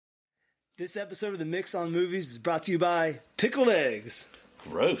This episode of The Mix on Movies is brought to you by Pickled Eggs.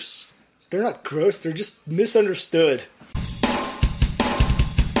 Gross. They're not gross, they're just misunderstood.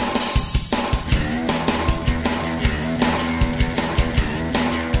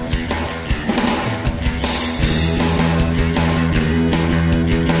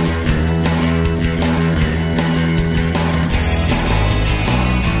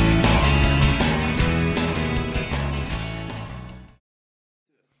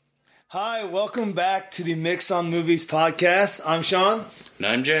 Hi, welcome back to the Mix on Movies podcast. I'm Sean. And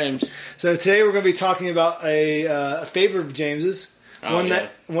I'm James. So today we're going to be talking about a favorite of James's. One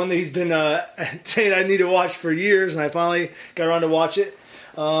that he's been saying I need to watch for years, and I finally got around to watch it.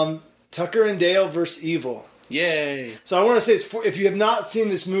 Tucker and Dale vs. Evil. Yay. So I want to say, if you have not seen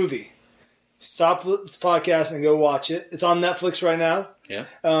this movie, stop this podcast and go watch it. It's on Netflix right now. Yeah.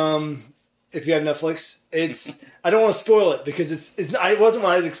 If you have Netflix, I don't want to spoil it because it wasn't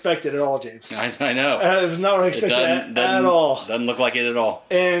what I expected at all, James. I know. It was not what I expected at all. Doesn't look like it at all.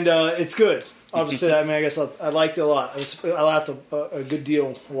 And it's good. I'll just say that. I mean, I guess I liked it a lot. I laughed a good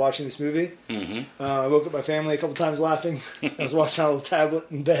deal watching this movie. Mm-hmm. I woke up my family a couple times laughing. I was watching on a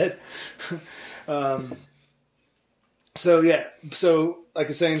tablet in bed. So like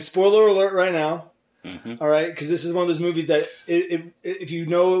I'm saying, spoiler alert right now. Mm-hmm. All right, because this is one of those movies that if you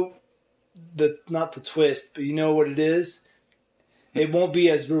know not the twist, but you know what it is, it won't be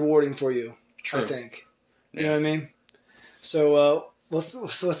as rewarding for you. True. I think. You know what I mean? So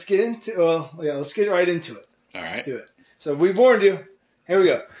let's get into let's get right into it. All right. Let's do it. So we warned you. Here we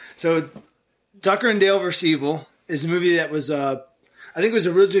go. So Tucker and Dale vs. Evil is a movie that was I think it was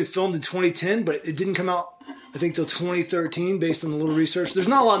originally filmed in 2010, but it didn't come out I think till 2013 based on the little research. There's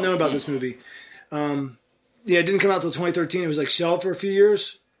not a lot known about this movie. It didn't come out till 2013. It was like shelved for a few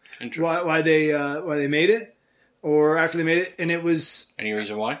years. Why they made it, or after they made it, and it was any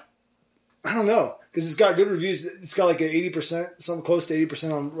reason why? I don't know, because it's got good reviews. It's got like an 80%, something close to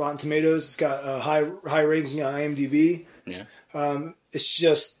 80% on Rotten Tomatoes. It's got a high rating on IMDb. Yeah. It's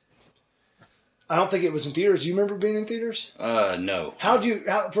just I don't think it was in theaters. Do you remember being in theaters? No.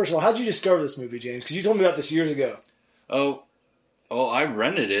 First of all, how'd you discover this movie, James? Because you told me about this years ago. Oh, I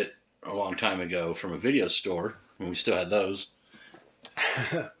rented it a long time ago from a video store when we still had those.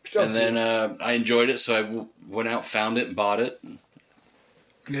 And then I enjoyed it, so I went out, found it, and bought it. And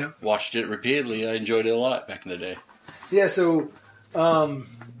watched it repeatedly. I enjoyed it a lot back in the day. Yeah, so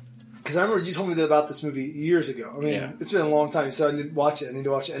because I remember you told me about this movie years ago. I mean, It's been a long time, so I need to watch it.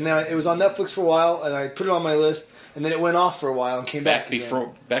 And then it was on Netflix for a while, and I put it on my list, and then it went off for a while and came back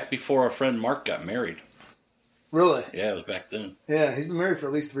again. Back before our friend Mark got married. Really? Yeah, it was back then. Yeah, he's been married for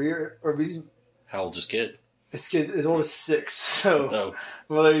at least 3 years. How old's his kid? His kid is old as 6, so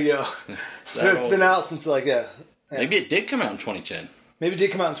well, there you go. So it's been out since Maybe it did come out in 2010. Maybe it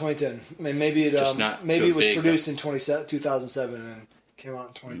did come out in 2010. Maybe it it was produced in 2007 and came out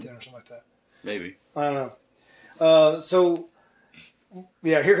in 2010 or something like that. Maybe I don't know.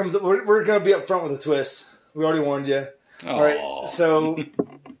 Here comes. We're going to be up front with a twist. We already warned you. Aww. All right, so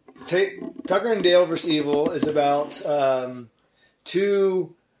Tucker and Dale vs. Evil is about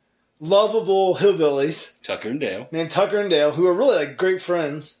two lovable hillbillies, named Tucker and Dale, who are really like great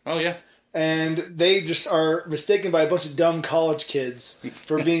friends. Oh yeah, and they just are mistaken by a bunch of dumb college kids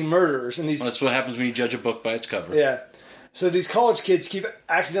for being murderers. And that's what happens when you judge a book by its cover. Yeah, so these college kids keep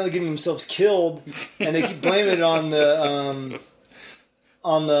accidentally getting themselves killed, and they keep blaming it on the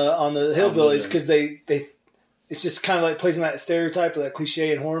hillbillies because they it's just kind of like plays on that stereotype of that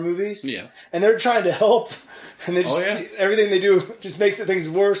cliche in horror movies. Yeah, and they're trying to help. And they just everything they do just makes things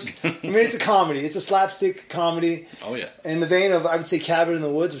worse. I mean, it's a comedy. It's a slapstick comedy. Oh yeah. In the vein of, I would say, Cabin in the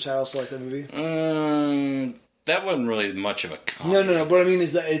Woods, which I also like that movie. That wasn't really much of a comedy. No. What I mean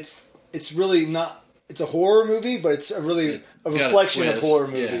is that it's really not. It's a horror movie, but it's a reflection of horror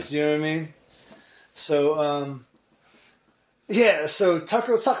movies. You know what I mean? So So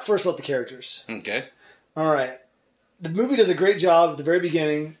Tucker, let's talk first about the characters. Okay. All right. The movie does a great job at the very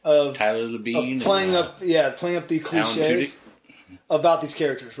beginning of Tyler Labine playing up the cliches about these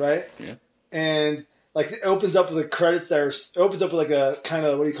characters, right? Yeah. And like it opens up with the credits opens up with like a kind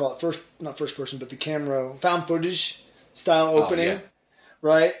of, what do you call it? Not first person, but the camera found footage style opening,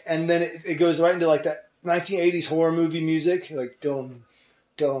 right? And then it goes right into like that 1980s horror movie music, like dum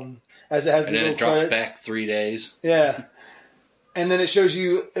dum, as it has the little credits. And then it drops back 3 days. Yeah. And then it shows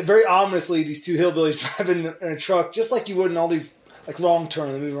you very ominously these two hillbillies driving in a truck, just like you would in all these like the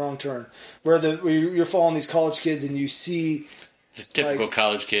movie Wrong Turn, where you're following these college kids and you see the typical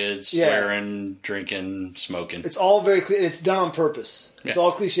college kids swearing, drinking, smoking. It's all very clear. It's done on purpose. It's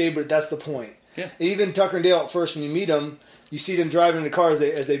all cliche, but that's the point. Yeah. Even Tucker and Dale at first, when you meet them, you see them driving in the car as they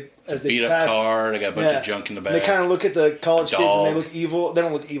beat pass. up car. They got a bunch of junk in the back. And they kind of look at the college kids and they look evil. They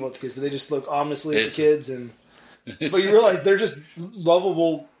don't look evil at the kids, but they just look ominously at the kids. And but you realize they're just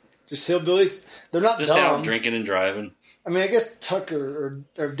lovable, just hillbillies. They're not just dumb. out drinking and driving. I mean, I guess Tucker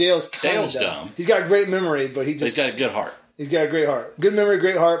or Dale's kind of dumb. He's got a great memory, but he's got a good heart. He's got a great heart, good memory,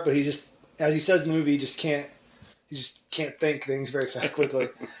 great heart. But he just, as he says in the movie, he just can't think things very quickly.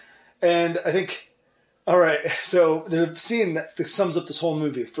 And I think, all right, so there's a scene that sums up this whole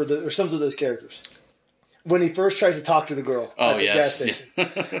movie sums up those characters. When he first tries to talk to the girl at the gas station.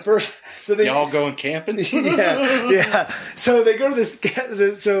 First, so they y'all going camping? yeah. So they go to this.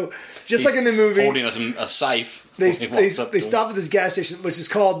 So just like in the movie, holding a scythe. They stop at this gas station, which is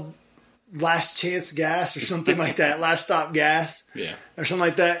called Last Chance Gas or something like that. Last Stop Gas, or something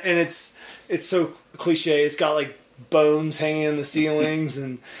like that. And it's so cliche. It's got like bones hanging in the ceilings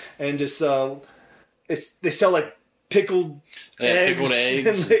and just they sell like pickled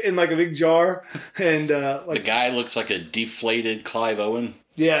eggs in like a big jar, and the guy looks like a deflated Clive Owen.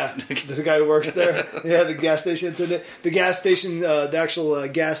 Yeah, the guy who works there. Yeah, the gas station attendant. The gas station, the actual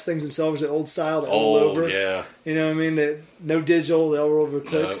gas things themselves, the old style, that roll over. Yeah. You know what I mean? No digital, they all roll over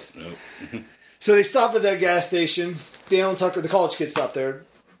clicks. Nope. So they stop at that gas station. Dale and Tucker, the college kids stop there.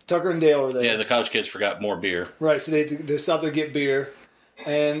 Tucker and Dale are there. Yeah, the college kids forgot more beer. Right, so they stop there to get beer.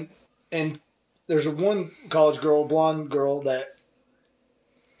 And there's one college girl, blonde girl, that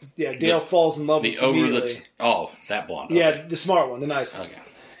Dale falls in love with immediately. That blonde. Yeah, okay. The smart one, the nice one. Okay.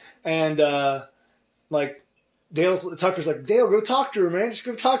 And Tucker's like, Dale, go talk to her, man. Just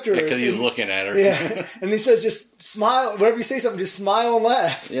go talk to her. Because he was looking at her. Yeah, and he says, just smile. Whenever you say something, just smile and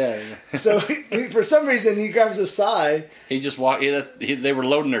laugh. Yeah. So for some reason, he grabs a sigh. He just walked. They were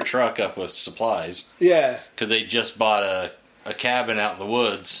loading their truck up with supplies. Yeah. Because they just bought a cabin out in the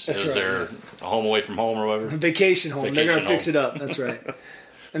woods. That's it was their home away from home or whatever. Vacation home. They're going to fix it up. That's right.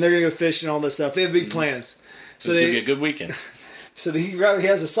 And they're going to go fish and all this stuff. They have big plans. So it's going to be a good weekend. So he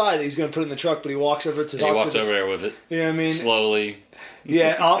has a sigh that he's going to put in the truck, but he walks over to talk to He walks over there with it. You know what I mean? Slowly.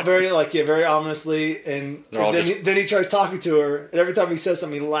 Yeah, very ominously, and then he tries talking to her, and every time he says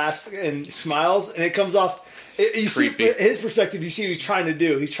something, he laughs and smiles, and it comes off. You see his perspective. You see what he's trying to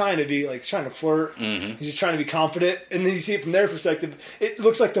do. He's trying to be trying to flirt. Mm-hmm. He's just trying to be confident, and then you see it from their perspective. It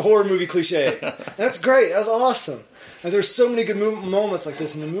looks like the horror movie cliche, and that's great. That's awesome. And there's so many good moments like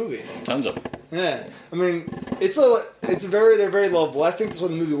this in the movie. Tons of them. Yeah, I mean, they're very lovable. I think that's why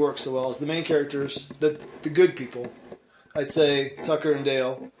the movie works so well. Is the main characters, the good people. I'd say Tucker and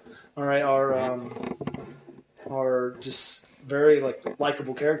Dale, all right, are just very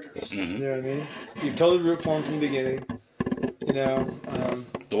likable characters. Mm-hmm. You know what I mean? You totally root for them from the beginning. You know,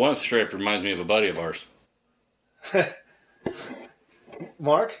 the one straight up reminds me of a buddy of ours.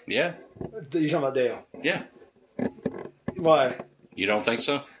 Mark? Yeah. You're talking about Dale? Yeah. Why? You don't think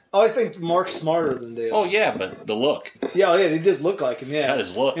so? Oh, I think Mark's smarter than Dale. Oh, yeah, but the look. Yeah, he does look like him, yeah. Got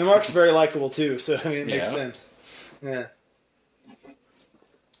his look. And Mark's very likable, too, so, I mean, it makes sense. Yeah.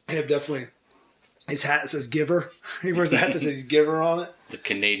 Yeah, definitely. His hat says Giver. He wears a hat that says Giver on it. The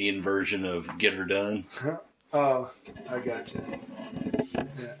Canadian version of Get Her Done. Oh, I got you.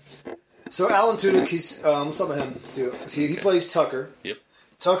 Yeah. So Alan Tudyk, let's talk about him, too. He plays Tucker. Yep.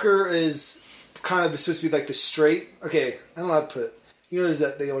 Tucker is kind of supposed to be like the straight... Okay, I don't know how to put it. You notice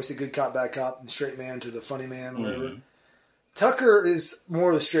that they always say good cop, bad cop, and straight man to the funny man, or whatever. Mm-hmm. Tucker is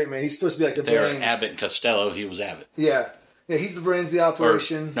more of the straight man. He's supposed to be like the brains. Abbott and Costello. He was Abbott. Yeah. Yeah, he's the brains of the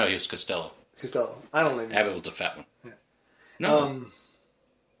operation. No, he was Costello. I don't think Abbott was the fat one. Yeah. No.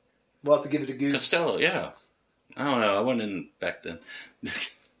 We'll have to give it to Goose. Costello, yeah. I don't know. I wasn't in back then. Yeah.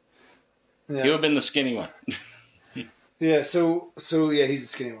 You would have been the skinny one. Yeah, so yeah, he's the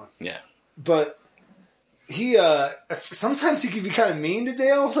skinny one. Yeah. But he sometimes he can be kind of mean to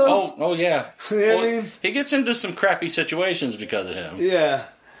Dale, though. Oh yeah. You know what I mean? He gets into some crappy situations because of him. Yeah.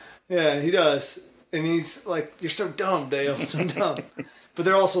 Yeah, he does. And he's like, "You're so dumb, Dale. So dumb." But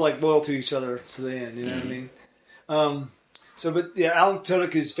they're also loyal to each other to the end. You know what I mean? But Alan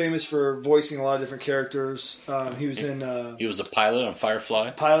Tudyk is famous for voicing a lot of different characters. He was in. He was the pilot on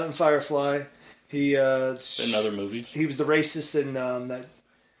Firefly. Pilot in Firefly. He in other movies. He was the racist in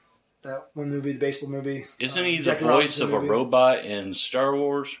that one movie, the baseball movie. Isn't he the voice of a robot in Star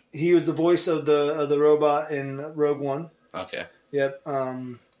Wars? He was the voice of the robot in Rogue One. Okay. Yep.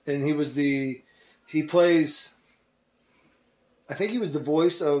 And he plays. I think he was the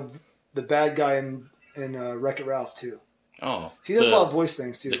voice of the bad guy in Wreck-It Ralph too. Oh, he does a lot of voice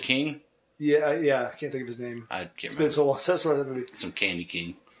things too. The King. Yeah. I can't think of his name. I can't remember. It's been so long. That's right. That movie. Some Candy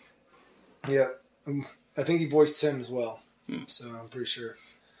King. Yeah, I think he voiced him as well. So I'm pretty sure.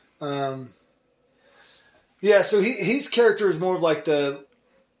 Yeah, so his character is more of like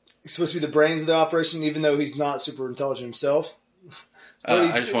he's supposed to be the brains of the operation, even though he's not super intelligent himself.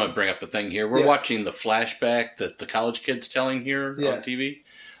 I just want to bring up a thing here. We're watching the flashback that the college kid's telling here on TV.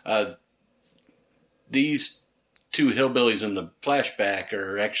 These two hillbillies in the flashback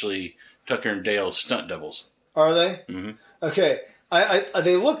are actually Tucker and Dale's stunt doubles. Are they? Mm-hmm. Okay.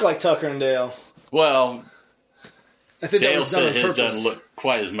 They look like Tucker and Dale. Well, I think Dale that was done on said his purpose. doesn't look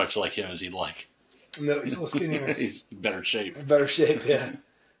quite as much like him as he'd like. No, he's a little skinnier. He's in better shape. In better shape, yeah.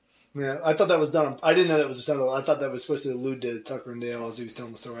 Yeah, I thought that was done. I didn't know that was a stunt. I thought that was supposed to allude to Tucker and Dale as he was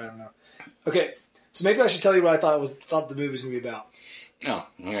telling the story. I don't know. Okay, so maybe I should tell you what I thought the movie was going to be about. Oh,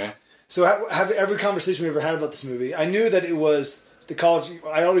 okay. So have every conversation we ever had about this movie, I knew that it was the college.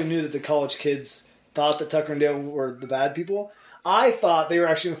 I already knew that the college kids thought that Tucker and Dale were the bad people. I thought they were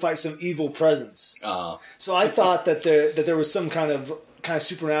actually going to fight some evil presence. So I thought that there was some kind of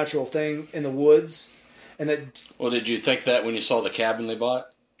supernatural thing in the woods, and that. Well, did you think that when you saw the cabin they bought?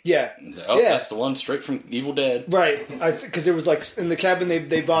 Yeah. That's the one straight from Evil Dead. Right. Because there was like in the cabin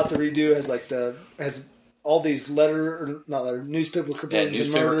they bought the redo has all these newspaper clippings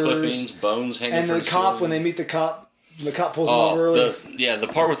and murders, clippings, bones hanging. And the cop ceiling. when they meet the cop pulls him over early. The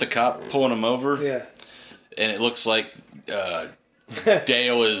part with the cop pulling him over. Yeah. And it looks like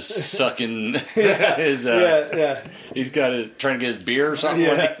Dale is sucking his. He's got trying to get his beer or something.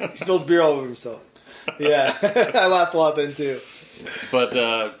 Yeah. He spills beer all over himself. Yeah. I laughed a lot then too. But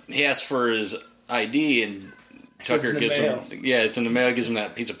he asks for his ID, and Tucker gives him. Yeah, it's in the mail. Gives him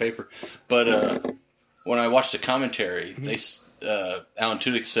that piece of paper. But when I watched the commentary, Alan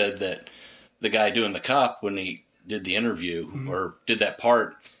Tudyk said that the guy doing the cop, when he did the interview or did that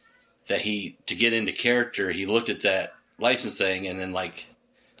part, that to get into character, he looked at that license thing, and then like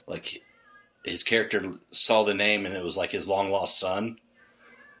his character saw the name, and it was like his long lost son.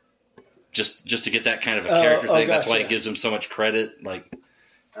 Just to get that kind of a character thing. Gotcha. That's why it gives him so much credit,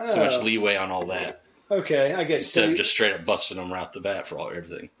 so much leeway on all that. Okay, I guess. Instead of just straight up busting him right off the bat for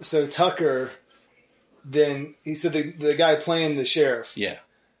everything. So Tucker, then he said the guy playing the sheriff,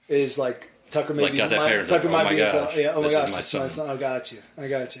 is like Tucker. Maybe got that parent. Tucker might be his. Yeah. Oh my gosh, this is my son. I got you.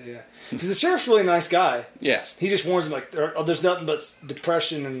 Yeah. Because the sheriff's a really nice guy. Yeah. He just warns him there's nothing but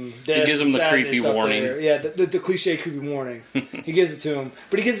depression and death. He gives him the creepy warning. Yeah, the cliche creepy warning. He gives it to him,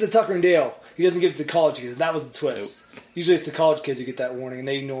 but he gives it to Tucker and Dale. He doesn't give it to college kids. That was the twist. Nope. Usually it's the college kids who get that warning and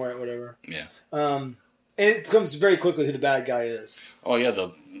they ignore it, whatever. Yeah. And it becomes very quickly who the bad guy is. Oh yeah,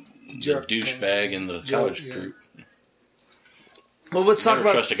 the douchebag in the college group. Well, let's talk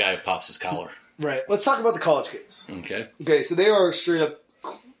about. Trust a guy who pops his collar. Right. Let's talk about the college kids. Okay. So they are straight up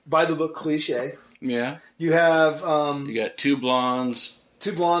by the book cliche. Yeah. You have you got two blondes.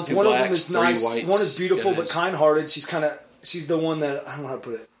 One blacks, of them is nice. whites. One is beautiful but kind-hearted. She's the one that I don't know how to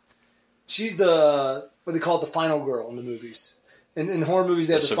put it. She's the what they call it, the final girl in the movies. In horror movies,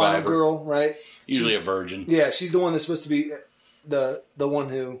 they have the final girl, right? Usually a virgin. Yeah, she's the one that's supposed to be the one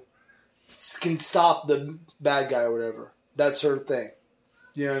who can stop the bad guy or whatever. That's her thing.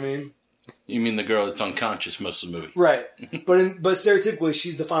 Do you know what I mean? You mean the girl that's unconscious most of the movie? Right. But stereotypically,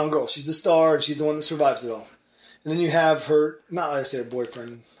 she's the final girl. She's the star, and she's the one that survives it all. And then you have her, not like I say her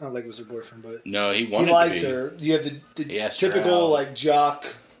boyfriend. I don't think it was her boyfriend, but no, he liked her. You have the typical like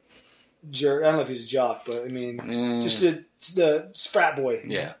jock jerk. I don't know if he's a jock, but I mean, just the frat boy,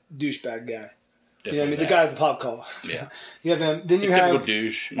 douchebag guy. Definitely, you know what I mean? The guy with the pop collar. Yeah. You have him. Then you have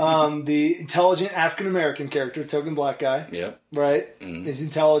douche. The intelligent African American character, token black guy. Yep. Right? Mm. Is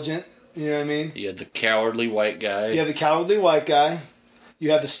intelligent. You know what I mean? You have the cowardly white guy. You have the cowardly white guy. You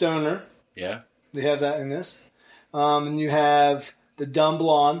have the stoner. Yeah. They have that in this. And you have the dumb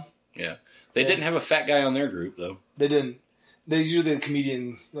blonde. Yeah. They didn't have a fat guy on their group, though. They didn't. They usually the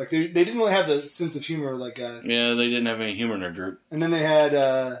comedian. Like they didn't really have the sense of humor like that. Yeah, they didn't have any humor in their group. And then they had...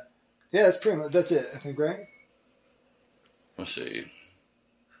 yeah, that's it, I think, right? Let's see.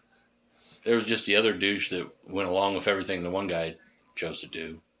 There was just the other douche that went along with everything the one guy chose to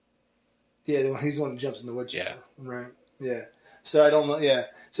do. Yeah, he's the one that jumps in the wood chipper. Yeah. Right. Yeah. So I don't know. Yeah.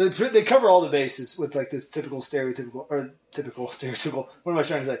 So they cover all the bases with like this typical stereotypical. What am I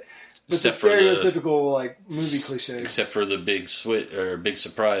trying to say? But the stereotypical like movie cliche. Except for the big big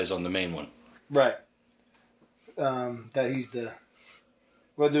surprise on the main one. Right. That he's the.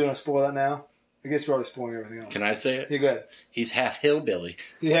 Well, do you want to spoil that now? I guess we're already spoiling everything else. Can I say it? Yeah, go ahead. He's half hillbilly.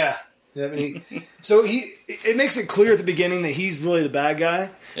 Yeah. Yeah, it makes it clear at the beginning that he's really the bad guy.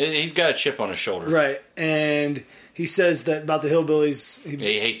 He's got a chip on his shoulder. Right. And he says that about the hillbillies.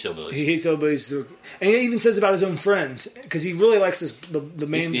 He hates hillbillies. He hates hillbillies. And he even says about his own friends. Because he really likes the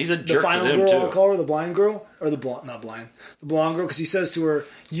main... He's a jerk the final to them, girl, too. I'll call her, the blind girl. Or the blonde... Not blind. The blonde girl. Because he says to her,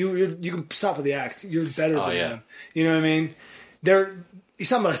 you can stop with the act. You're better than them. You know what I mean? He's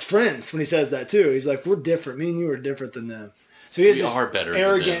talking about his friends when he says that, too. He's like, we're different. Me and you are different than them. So he has this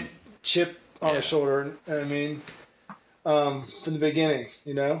arrogant chip on his shoulder. I mean, from the beginning,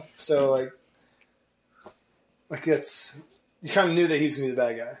 you know? So, like that's... You kind of knew that he was going to be the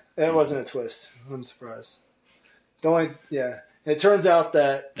bad guy. That wasn't a twist. I wasn't surprised. It turns out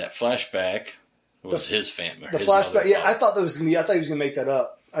that... That flashback was his family. The flashback, I thought he was going to make that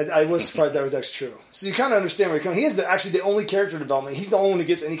up. I was surprised that was actually true. So you kind of understand where he comes. He is actually the only character development. He's the only one who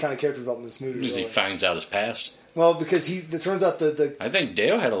gets any kind of character development in this movie. Because he finds out his past. Well, because it turns out that I think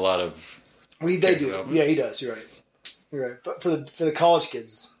Dale had a lot of... They do. Yeah, he does. You're right. But for the college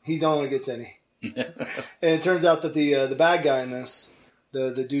kids, he's the only one who gets any. And it turns out that the bad guy in this,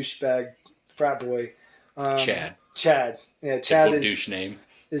 the douchebag frat boy... Chad. Yeah, Chad is... douche name.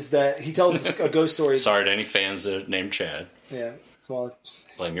 Is that he tells a ghost story. Sorry to any fans that are named Chad. Yeah, well...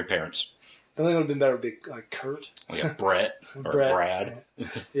 Blame your parents. The only one would have been better would be like Kurt. We got Brett or Brad.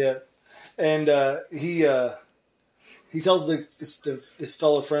 Yeah. And he tells his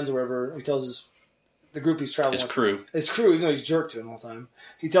fellow friends or whatever, he tells the group he's traveling with. His crew, even though he's jerked to him all the time.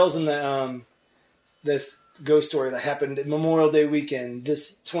 He tells them that this ghost story that happened at Memorial Day weekend,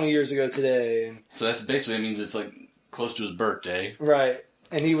 20 years ago today. And, so that's basically means it's like close to his birthday. Right.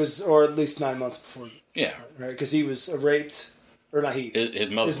 And he was, or at least 9 months before. Yeah. Right, because he was raped. Or not he.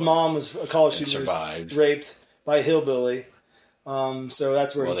 His mom was a college student. Survived. Was raped by a hillbilly. So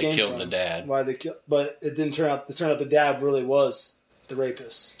that's where he came from. They killed the dad. But it didn't turn out. It turned out the dad really was the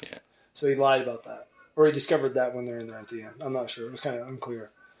rapist. Yeah. So he lied about that, or he discovered that when they're in there at the end. I'm not sure. It was kind of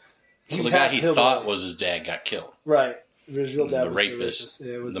unclear. The guy he thought was his dad got killed. Right. His real dad the was rapist. the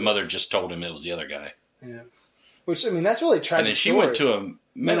rapist. Yeah, the mother just told him it was the other guy. Yeah. Which that's really tragic. And then she went to a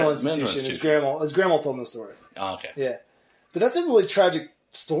mental institution. His grandma told him the story. Oh, okay. Yeah. But that's a really tragic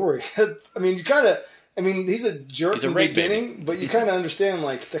story. I mean, he's a jerk in the beginning, but you kind of understand,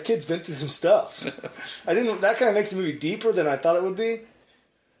 like, the kid's been through some stuff. That kind of makes the movie deeper than I thought it would be.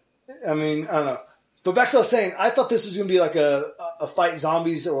 I mean, I don't know. But back to what I was saying, I thought this was going to be like a fight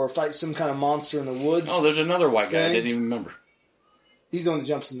zombies or fight some kind of monster in the woods. Oh, there's another white guy. I didn't even remember. He's the one that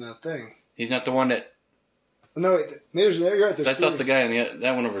jumps in that thing. He's not the one that... No, wait. Maybe you're right. I thought the guy in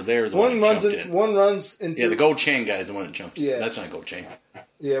that one over there is the one that jumped in. One runs in... Yeah, the gold chain guy is the one that jumped in. Yeah. That's not a gold chain.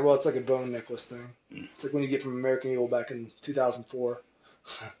 Yeah, well, it's like a bone necklace thing. It's like when you get from American Eagle back in 2004.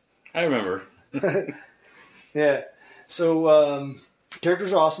 I remember. Yeah. So,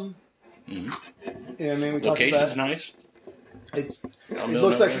 characters are awesome. Mm-hmm. Yeah, I mean, we talked about location's nice. It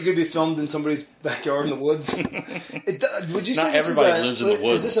looks like it could be filmed in somebody's backyard in the woods. Would you say not everybody lives in the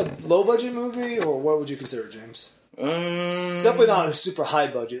woods? Is this a low budget movie, or what would you consider it, James? It's definitely not a super high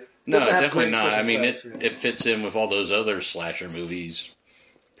budget. No, definitely not. I mean, it fits in with all those other slasher movies.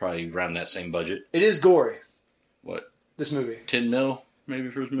 Probably around that same budget. It is gory. What? This movie. 10 mil, maybe,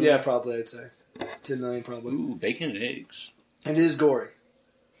 for this movie? Yeah, probably, I'd say. 10 million, probably. Ooh, bacon and eggs. And it is gory.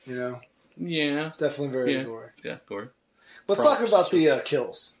 You know? Yeah. Definitely very gory. Yeah, gory. Let's talk about the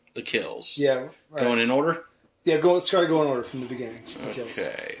kills. The kills. Yeah. Right. Going in order? Yeah, let's try to go in order from the beginning. The kills.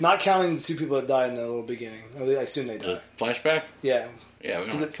 Okay. Not counting the two people that died in the little beginning. I assume they died. The flashback? Yeah. Yeah.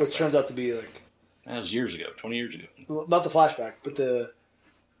 Which turns out to be like... That was years ago. 20 years ago. Not the flashback, but the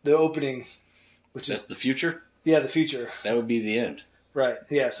opening, which That's is... the future? Yeah, the future. That would be the end. Right.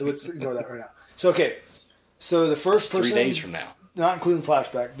 Yeah, so let's ignore that right now. So, okay. So the first person... 3 days from now. Not including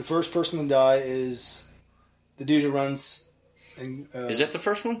flashback. The first person to die is the dude who runs... is that the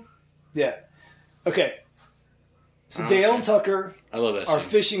first one? Yeah. Okay. So Dale and Tucker I love that are scene.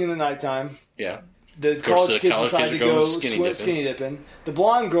 fishing in the nighttime. Yeah. The college kids decide to go skinny dipping. The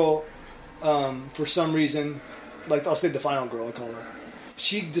blonde girl, for some reason, like I'll say the final girl, I call her,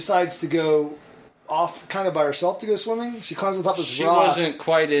 she decides to go off kind of by herself to go swimming. She climbs on top of this rock. She wasn't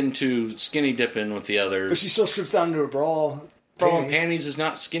quite into skinny dipping with the others. But she still strips down to her bra. Panties is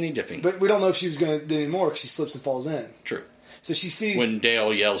not skinny dipping. But we don't know if she was going to do any more because she slips and falls in. True. So she sees... When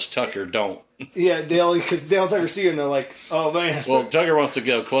Dale yells, Tucker, don't. Yeah, because Dale and Tucker see her and they're like, oh, man. Well, Tucker wants to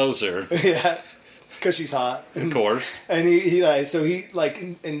go closer. Yeah, because she's hot. Of course. And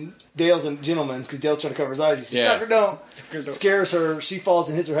and Dale's a gentleman because Dale's trying to cover his eyes. He says, Tucker, don't. Scares her. She falls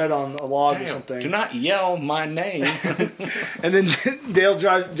and hits her head on a log or something. Do not yell my name. And then Dale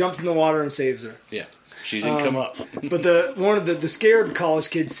jumps in the water and saves her. Yeah. She didn't come up. But one of the scared college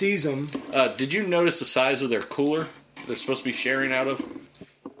kid sees him. Did you notice the size of their cooler they're supposed to be sharing out of?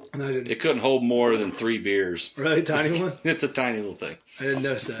 And I didn't. It couldn't hold more than 3 beers. Really? Tiny one? It's a tiny little thing. I didn't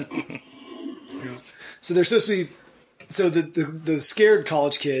notice that. Yeah. So they're supposed to be... So the scared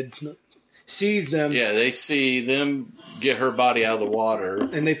college kid sees them. Yeah, they see them get her body out of the water.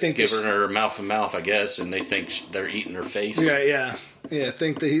 And they think... Give her mouth to mouth, I guess, and they think they're eating her face. Yeah.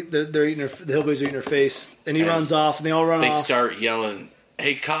 Think they're eating the hillbillies are eating her face. And he runs off, and they all run off. They start yelling,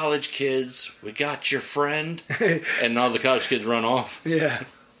 "Hey, college kids, we got your friend." And all the college kids run off. Yeah.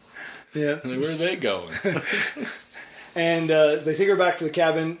 Where are they going? And they take her back to the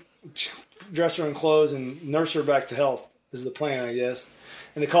cabin, dress her in clothes, and nurse her back to health is the plan, I guess.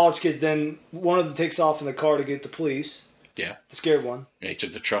 And the college kids then, one of them takes off in the car to get the police. Yeah. The scared one. Yeah, he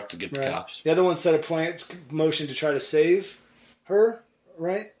took the truck to get the cops. The other one set a motion to try to save her,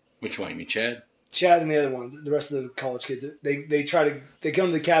 right? Which one? You mean Chad? Chad and the other one, the rest of the college kids, they come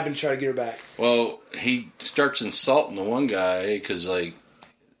to the cabin to try to get her back. Well, he starts insulting the one guy because, like,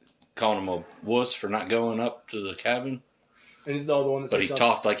 calling him a wuss for not going up to the cabin. And the one that but he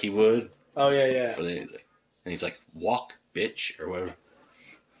talked like he would. Oh, yeah. And he's like, "Walk, bitch," or whatever.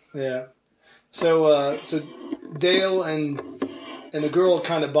 Yeah. So Dale and the girl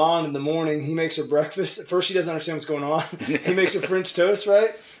kind of bond in the morning. He makes her breakfast. At first, she doesn't understand what's going on. He makes her French toast, right?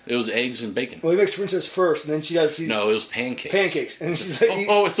 It was eggs and bacon. Well, he makes French toast first, and then she does... No, it was pancakes. Pancakes. And she's like...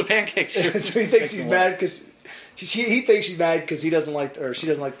 it's the pancakes. So he thinks he's mad because... He thinks she's mad because he doesn't like... Or she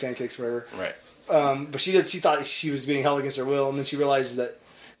doesn't like the pancakes, whatever. Right. But she thought she was being held against her will, and then she realizes that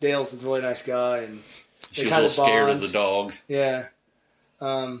Dale's a really nice guy, and she was a little scared of the dog. Yeah.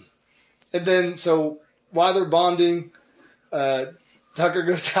 And then, so, while they're bonding, Tucker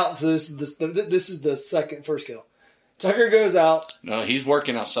goes out. So this is the first kill. Tucker goes out. No, he's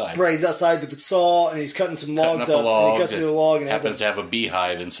working outside. Right, he's outside with the saw, and he's cutting some logs up. And he cuts through the log, and happens to have a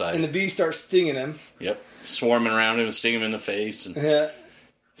beehive inside. And the bee starts stinging him. Yep, swarming around him and stinging him in the face. And yeah.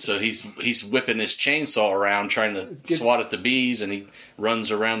 So he's whipping his chainsaw around trying to swat at the bees, and he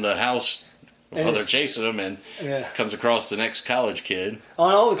runs around the house while they're chasing him, and comes across the next college kid.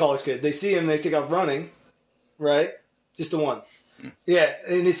 On all the college kids, they see him, they take off running, right? Just the one. Yeah,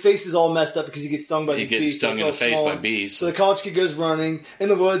 and his face is all messed up because he gets stung by these bees. He gets stung in the face by bees. So the college kid goes running in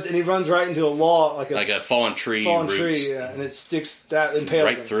the woods, and he runs right into a log, like a fallen tree. Yeah, and it impales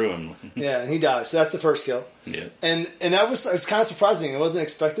right him. through him. Yeah, and he dies. So that's the first kill. Yeah, and that was kind of surprising. I wasn't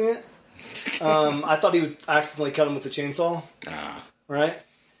expecting it. I thought he would accidentally cut him with the chainsaw. Right.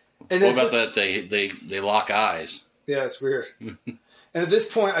 And what about that? They lock eyes. Yeah, it's weird. And at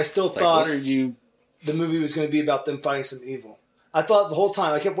this point, I still thought the movie was going to be about them fighting some evil. I thought the whole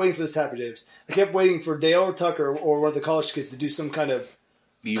time, I kept waiting for this to happen, James. I kept waiting for Dale or Tucker or one of the college kids to do some kind of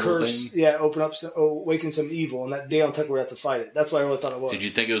evil curse. Thing? Yeah, awaken some evil, and that Dale and Tucker would have to fight it. That's what I really thought it was. Did you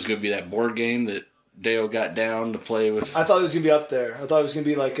think it was going to be that board game that Dale got down to play with? I thought it was going to be up there. I thought it was going to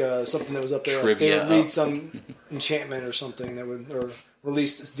be like something that was up there. Like they would read some enchantment or something or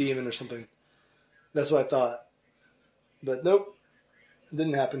release this demon or something. That's what I thought. But nope,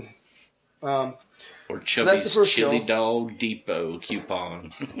 didn't happen. Or Chubby's Chili Dog Depot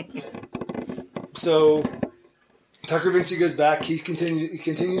coupon. So Tucker eventually goes back. He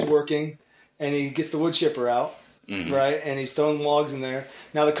continues working, and he gets the wood chipper out, right? And he's throwing logs in there.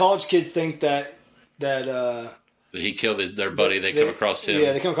 Now the college kids think that he killed their buddy. They come across him.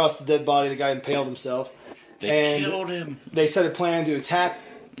 Yeah, they come across the dead body. The guy impaled himself. They killed him. They set a plan to attack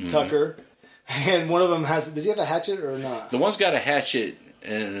Tucker, and one of them does he have a hatchet or not? The one's got a hatchet,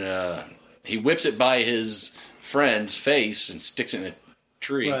 and he whips it by his friend's face and sticks it in a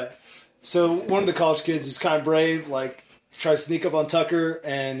tree. Right. So one of the college kids is kind of brave, like tries to sneak up on Tucker,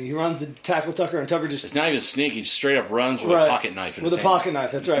 and he runs to tackle Tucker, and Tucker just... It's not even sneaky, he just straight up runs with a pocket knife in his hand. With a pocket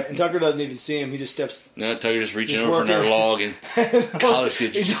knife, that's right. And Tucker doesn't even see him, he just steps... No, Tucker just reaching over for another log, and college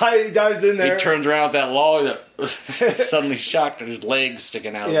kid he dives in there. He turns around with that log, suddenly shocked, and his legs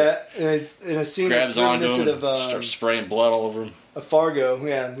sticking out. Yeah, and it's in a scene grabs that's onto him, of... starts spraying blood all over him. A Fargo,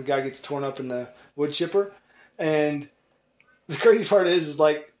 yeah, the guy gets torn up in the wood chipper, and the crazy part is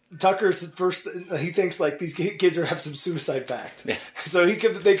like, Tucker's first, he thinks like these kids are have some suicide pact. Yeah. So he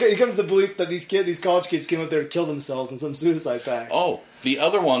comes to the belief that these college kids came up there to kill themselves in some suicide pact. Oh, the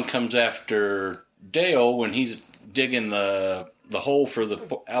other one comes after Dale when he's digging the hole for the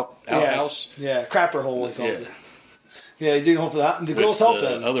outhouse. Yeah, crapper hole he calls it. Yeah, he's digging a hole for that. And the girls help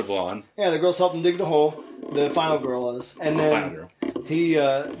him. The other blonde. Yeah, the girls help him dig the hole. The final girl is. And then he,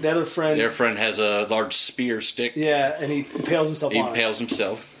 the other friend. Their friend has a large spear stick. Yeah, and he impales himself on it. He impales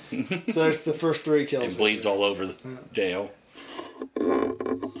himself. So there's the first 3 kills. And bleeds all over Dale.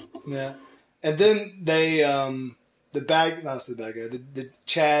 Yeah. And then they, the bad guy, the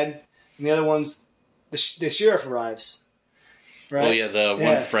Chad, and the other ones, the sheriff arrives. Right? Well, yeah, the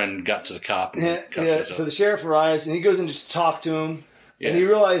one friend got to the cop. And so the sheriff arrives, and he goes in just to talk to him. Yeah. And he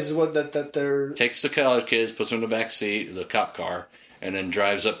realizes that they're... Takes the college kids, puts them in the back seat of the cop car, and then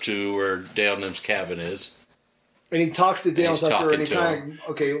drives up to where Dale and them's cabin is. And he talks to Dale Tucker, and he kind of...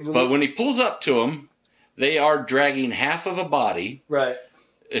 Okay. But when he pulls up to them, they are dragging half of a body. Right.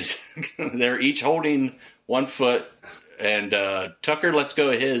 They're each holding one foot, and Tucker lets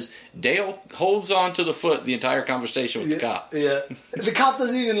go of his. Dale holds on to the foot the entire conversation with the cop. Yeah. The cop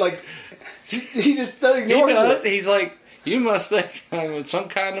doesn't even, like... He just ignores it. He's like... You must think I'm some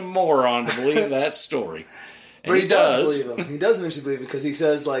kind of moron to believe that story. And but he does believe him. He does eventually believe it because he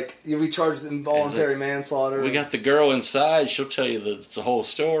says, like, you'll be charged with involuntary manslaughter. We got the girl inside. She'll tell you the whole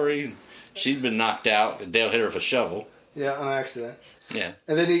story. She's been knocked out. Dale hit her with a shovel. Yeah, on accident. Yeah.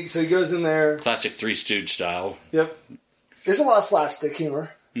 And then he goes in there. Classic Three Stooge style. Yep. There's a lot of slapstick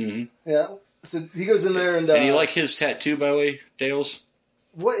humor. Mm-hmm. Yeah. So he goes in there and... And you like his tattoo, by the way, Dale's?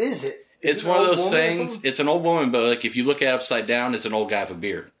 What is it? It's one of those things. It's an old woman, but like if you look at it upside down, it's an old guy with a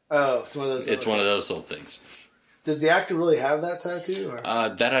beard. Oh, it's one of those. It's one of those little things. Does the actor really have that tattoo? Or?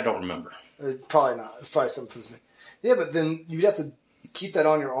 That I don't remember. Probably not. It's probably something for me. Yeah, but then you'd have to keep that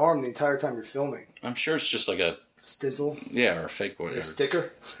on your arm the entire time you're filming. I'm sure it's just like a stencil. Yeah, or a fake one. A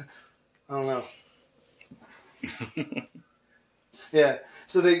sticker. I don't know. Yeah.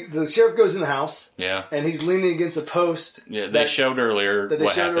 So the sheriff goes in the house. Yeah. And he's leaning against a post. Yeah, they showed earlier. That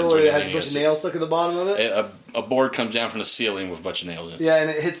has a bunch of nails stuck at the bottom of it. A board comes down from the ceiling with a bunch of nails in it. Yeah, and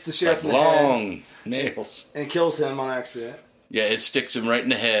it hits the sheriff in the head. Long nails. And it kills him on accident. Yeah, it sticks him right in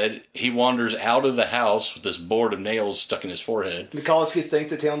the head. He wanders out of the house with this board of nails stuck in his forehead. The college kids think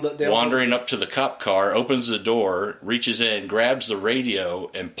that Dale... Wandering up to the cop car, opens the door, reaches in, grabs the radio,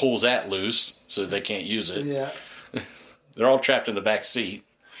 and pulls that loose so they can't use it. Yeah. They're all trapped in the back seat.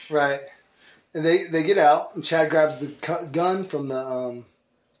 Right. And they get out, and Chad grabs the gun from the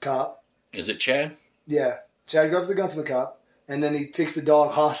cop. Is it Chad? Yeah. Chad grabs the gun from the cop, and then he takes the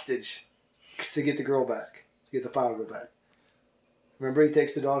dog hostage to get the girl back, to get the final girl back. Remember, he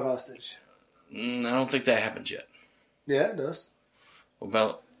takes the dog hostage. I don't think that happens yet. Yeah, it does. What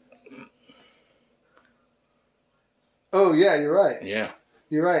about... Oh, yeah, you're right. Yeah.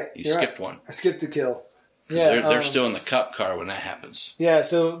 You're right. You skipped one. I skipped a kill. Yeah, they're still in the cop car when that happens. Yeah,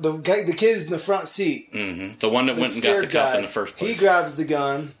 so the kid's in the front seat. Mm-hmm. The one that went and got the cop in the first place. He grabs the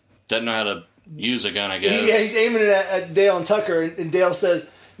gun. Doesn't know how to use a gun, I guess. Yeah, he's aiming it at Dale and Tucker, and Dale says,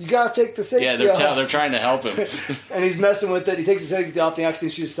 "You gotta take the safety off." Yeah, they're trying to help him. And he's messing with it. He takes the safety off, and he actually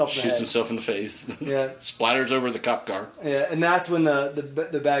shoots himself in the head. Shoots himself in the face. Yeah. Splatters over the cop car. Yeah, and that's when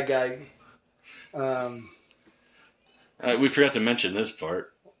the bad guy... we forgot to mention this part.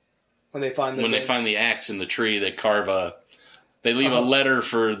 When they find the axe in the tree, they leave a letter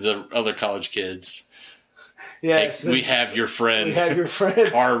for the other college kids. Yeah, we have your friend. We have your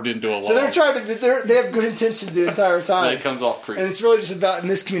friend carved into a log. So they're trying to. They have good intentions the entire time. It comes off creepy, and it's really just about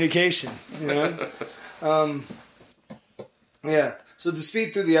miscommunication. You know. Yeah. So to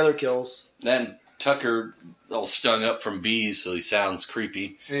speed through the other kills. Then Tucker, all stung up from bees, so he sounds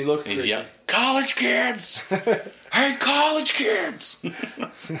creepy. And he looks. He's yelling, "College kids! Hey, college kids!"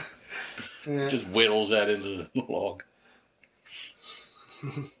 Yeah. Just whittles that into the log.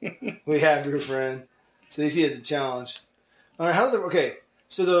 We have your friend. So they see it as a challenge. All right,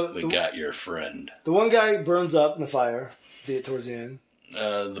 so we got your friend. The one guy burns up in the fire towards the end.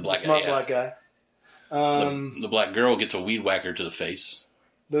 The black guy. Smart black guy. The black girl gets a weed whacker to the face.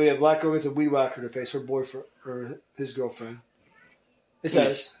 The black girl gets a weed whacker to the face. Her boyfriend or his girlfriend. It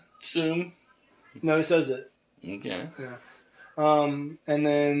says soon. No, it says it. Okay. Yeah. And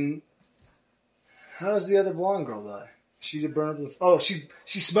then. How does the other blonde girl die? She did burn up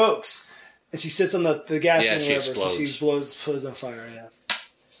she smokes. And she sits on the gas or whatever, so she blows on fire,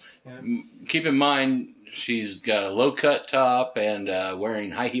 yeah. Keep in mind, she's got a low-cut top and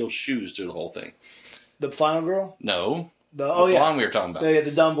wearing high-heeled shoes through the whole thing. The final girl? No. The blonde we were talking about. Yeah,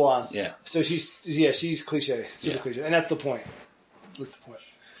 the dumb blonde. Yeah. So she's cliche, super cliche. And that's the point. That's the point.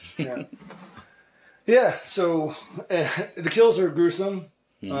 Yeah. Yeah, so the kills are gruesome,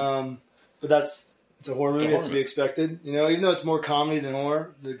 but it's a horror movie. It's to be expected. You know, even though it's more comedy than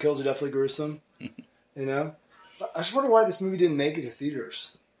horror, the kills are definitely gruesome. You know? I just wonder why this movie didn't make it to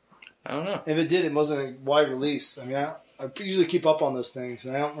theaters. I don't know. If it did, it wasn't a wide release. I mean, I usually keep up on those things,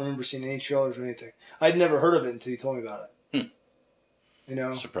 and I don't remember seeing any trailers or anything. I'd never heard of it until you told me about it. You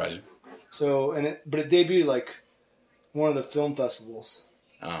know? Surprising. So, but it debuted like one of the film festivals.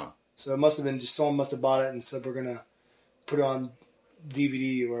 Oh. So it must have been just someone must have bought it and said, we're going to put it on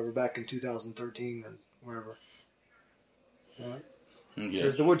DVD or whatever back in 2013 or wherever. Yeah.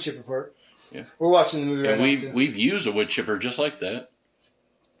 There's the wood chipper part. Yeah. We're watching the movie right now, too. We've used a wood chipper just like that.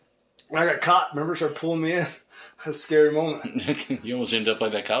 When I got caught, remember, started pulling me in. That was a scary moment. You almost end up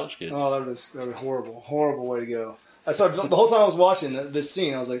like that college kid. Oh, that would have been horrible. Horrible way to go. I thought the whole time I was watching this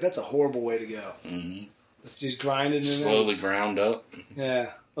scene, I was like, that's a horrible way to go. Mm-hmm. It's just grinding in Slowly ground up.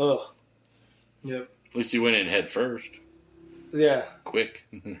 Yeah. Ugh. Yep. At least you went in head first. Yeah.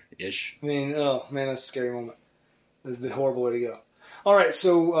 Quick-ish. I mean, oh, man, that's a scary moment. That's been a horrible way to go. All right,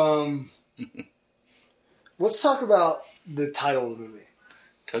 so let's talk about the title of the movie.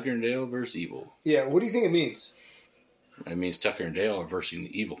 Tucker and Dale versus evil. Yeah, what do you think it means? It means Tucker and Dale are versing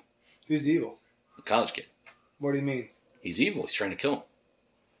the evil. Who's the evil? The college kid. What do you mean? He's evil. He's trying to kill him.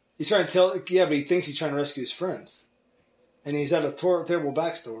 He's trying to tell... Yeah, but he thinks he's trying to rescue his friends. And he's had a terrible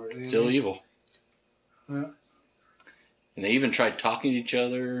backstory. You know? Still evil. Yeah. And they even tried talking to each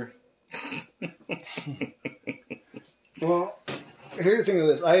other. Well, here's the thing with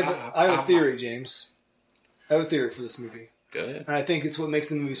this. I have a theory, James. I have a theory for this movie. Go ahead. And I think it's what makes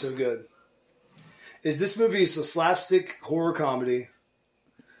the movie so good. Is this movie is a slapstick horror comedy,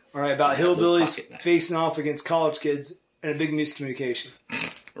 all right, about hillbillies facing off against college kids and a big miscommunication.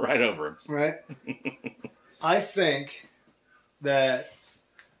 Right over him. Right? I think that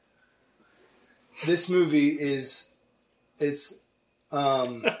this movie it's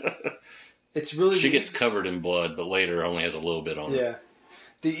really... She gets covered in blood, but later only has a little bit on her. Yeah.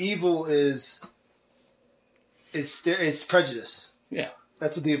 The evil is... It's prejudice. Yeah.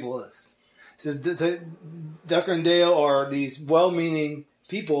 That's what the evil is. It says Tucker and Dale are these well-meaning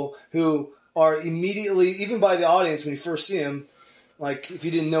people who are immediately, even by the audience when you first see them, like if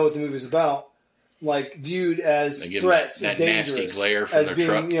you didn't know what the movie was about, like viewed as threats, as dangerous, nasty glare from as their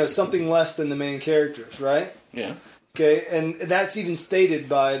being truck. Something less than the main characters, right? Yeah. Okay, and that's even stated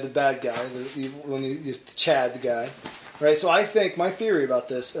by the bad guy, Chad, the guy, right? So I think my theory about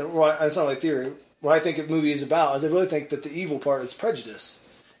this, it's not my theory. What I think a movie is about is I really think that the evil part is prejudice.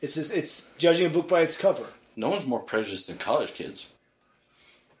 It's judging a book by its cover. No one's more prejudiced than college kids.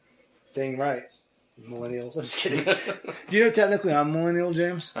 Dang right. Millennials. I'm just kidding. Do you know technically I'm a millennial,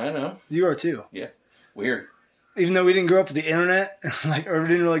 James? I know. You are too. Yeah. Weird. Even though we didn't grow up with the internet, or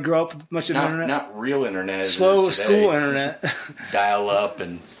didn't really grow up with much of the internet. Not real internet. Slow school internet. Dial up,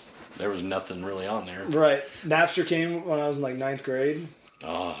 and there was nothing really on there. Right. Napster came when I was in like 9th grade.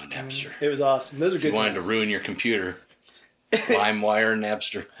 Oh, Napster. It was awesome. Those are good. You wanted to ruin your computer. LimeWire,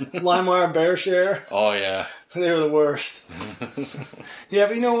 Napster. LimeWire, BearShare. Oh, yeah. They were the worst. Yeah,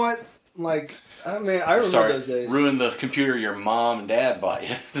 but you know what? Like, I mean, I remember those days. Ruin the computer your mom and dad bought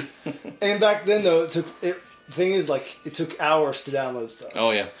you. And back then, though, the thing is, like, it took hours to download stuff.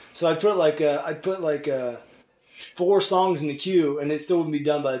 Oh, yeah. So I'd put 4 songs in the queue, and it still wouldn't be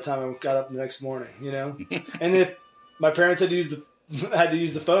done by the time I got up the next morning, you know? And if my parents had to use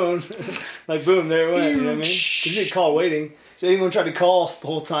the phone, like, boom, there it went, you know what I mean? Because you didn't call waiting. So anyone tried to call the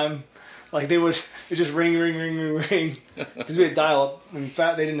whole time, like, it just ring, because we had dial-up. In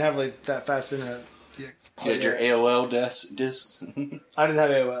fact, they didn't have, like, that fast internet. You had your AOL discs? I didn't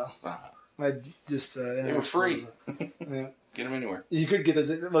have AOL. Wow. I just... they were free. Yeah. Get them anywhere. You could get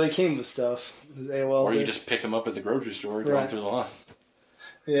those... Well, they came with stuff. Those AOL Or you discs. just pick them up at the grocery store going through the line.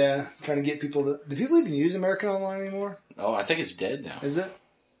 Yeah, trying to get people to... Do people even use American Online anymore? Oh, I think it's dead now. Is it?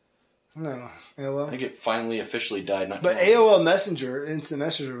 No, AOL. I think it finally officially died. But AOL Messenger, Instant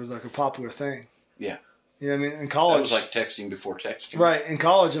Messenger, was like a popular thing. Yeah. You know what I mean? In college... That was like texting before texting. Right. In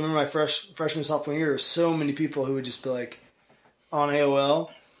college, I remember my freshman, sophomore year, there were so many people who would just be like on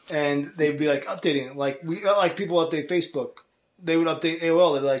AOL, and they'd be like updating it. Like people update Facebook. They would update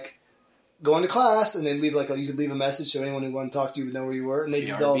AOL. They'd be like, go into class, and they'd leave you could leave a message so anyone who wanted to talk to you would know where you were, and they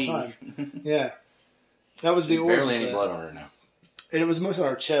did that all the time. Yeah. That was the origin. Barely any blood on her now. And it was mostly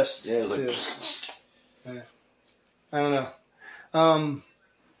on our chest. Yeah, it was like... Yeah. I don't know.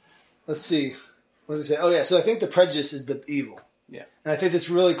 Let's see. What was I say? Oh, yeah. So I think the prejudice is the evil. Yeah. And I think this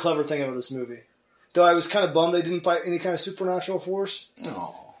really clever thing about this movie. Though I was kind of bummed they didn't fight any kind of supernatural force.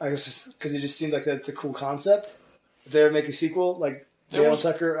 No. I guess because it just seemed like that's a cool concept. If they would make a sequel, like Dale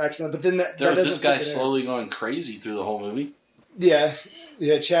Tucker accident, but then that doesn't this guy slowly going crazy through the whole movie. Yeah.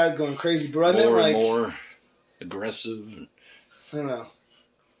 Yeah, Chad going crazy. But I meant like... more aggressive. I don't know.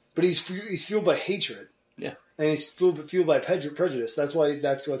 But he's fueled by hatred. Yeah. And he's fueled by prejudice. That's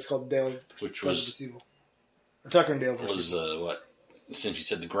what's called Dale versus Evil. Or Tucker and Dale versus Evil. What? Since you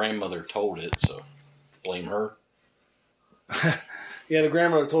said the grandmother told it, so blame her. Yeah, the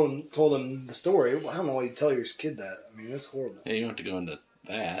grandmother told him the story. Well, I don't know why you tell your kid that. I mean, that's horrible. Yeah, you don't have to go into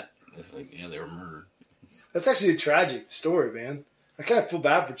that. It's like, yeah, they were murdered. That's actually a tragic story, man. I kind of feel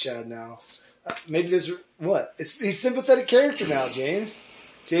bad for Chad now. Maybe there's what? He's a sympathetic character now, James.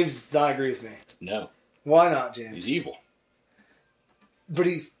 James does not agree with me. No. Why not, James? He's evil. But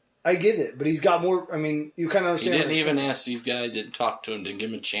I get it, but he's got more. I mean, you kind of understand. He didn't even ask these guys. Didn't talk to him. Didn't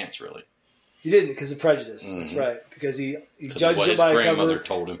give him a chance, really. He didn't because of prejudice. Mm-hmm. That's right. Because he judged it by cover,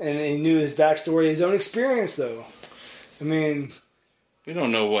 told him. And he knew his backstory, his own experience, though. I mean, we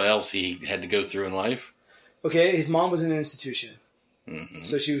don't know what else he had to go through in life. Okay, his mom was in an institution,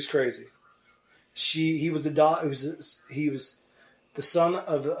 so she was crazy. He was the son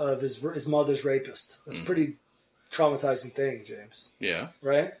of his mother's rapist. That's a pretty traumatizing thing, James. Yeah.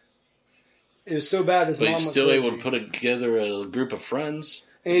 Right. It was so bad. His mom was still crazy. able to put together a group of friends.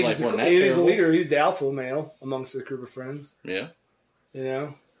 And he was the leader. He was the alpha male amongst the group of friends. Yeah. You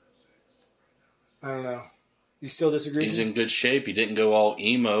know? I don't know. You still disagree? He's in good shape. He didn't go all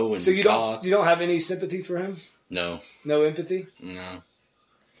emo and so you don't have any sympathy for him? No. No empathy? No.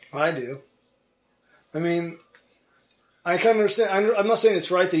 I do. I mean, I kind of understand. I'm not saying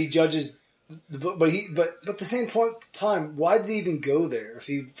it's right that he judges the book, but at the same time, why did he even go there if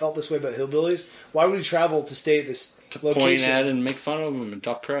he felt this way about hillbillies? Why would he travel to stay at this location? Point at and make fun of him and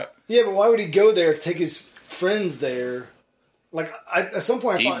talk crap. Yeah, but why would he go there to take his friends there? Like, at some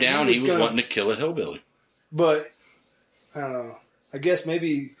point, I thought he was wanting to kill a hillbilly. But I don't know. I guess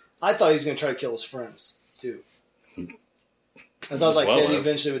maybe I thought he was going to try to kill his friends too. I thought that he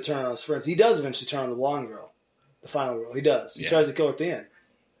eventually would turn on his friends. He does eventually turn on the blonde girl, the final girl. He does. He tries to kill her at the end,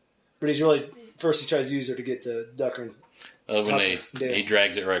 but he's really first he tries to use her to get to Ducker. When he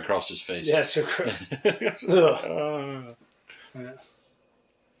drags it right across his face. Yeah, it's so gross. Yeah.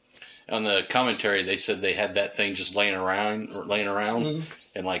 On the commentary, they said they had that thing just laying around,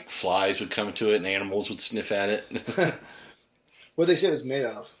 and like flies would come to it, and animals would sniff at it. What did they say it was made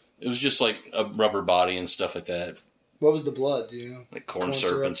of? It was just like a rubber body and stuff like that. What was the blood? Do you know? Like corn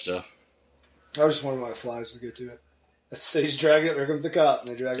syrup and stuff. I was just wondering why flies would get to it. They just drag it. There comes the cop, and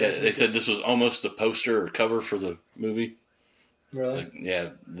they drag it. Yeah, they said this was almost the poster or cover for the movie. Really? Like,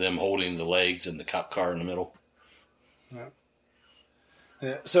 them holding the legs and the cop car in the middle. Yeah.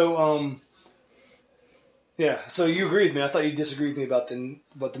 Yeah. So, so you agree with me. I thought you disagreed with me about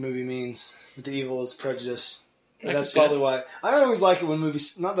what the movie means. That the evil is prejudice. And that's probably why I always like it when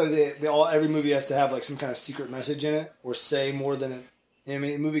movies. Not that every movie has to have like some kind of secret message in it or say more than it. You know what I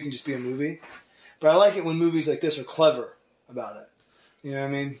mean, a movie can just be a movie, but I like it when movies like this are clever about it. You know what I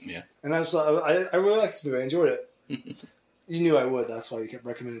mean? Yeah. And that's why I really like this movie. I enjoyed it. You knew I would. That's why you kept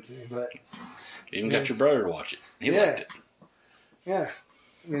recommending it to me. But you even got your brother to watch it. He liked it. Yeah.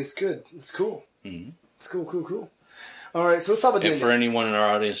 I mean, it's good. It's cool. Mm-hmm. It's cool. All right, so let's talk about the ending. For anyone in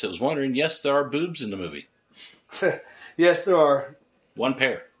our audience that was wondering, yes, there are boobs in the movie. Yes, there are. One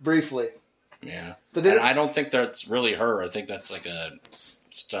pair. Briefly. Yeah. But then I don't think that's really her. I think that's like a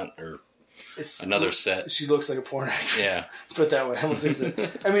stunt or another set. She looks like a porn actress. Yeah. Put it that way. I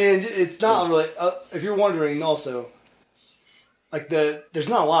mean, it's not really... if you're wondering also, like there's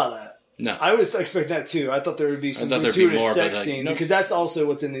not a lot of that. No. I was expecting that too. I thought there would be some gratuitous sex scene because that's also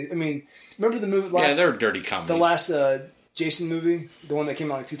what's in the... I mean, remember the movie... they're dirty comedies. The last Jason movie? The one that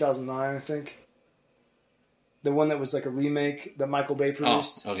came out in 2009, I think. The one that was like a remake that Michael Bay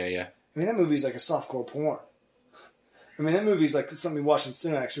produced. Oh, okay, yeah. I mean, that movie's like a softcore porn. I mean, that movie's like something we watch in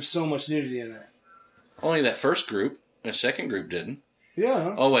Cinemax. There's so much nudity in it. Only that first group. The second group didn't.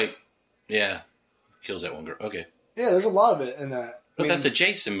 Yeah. Oh, wait. Yeah. Kills that one girl. Okay. Yeah, there's a lot of it in that. But that's a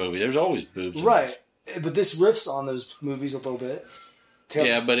Jason movie. There's always boobs. Right. But this riffs on those movies a little bit.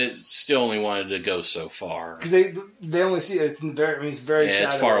 Yeah, but it still only wanted to go so far. Because they only see it. It's very shadowy.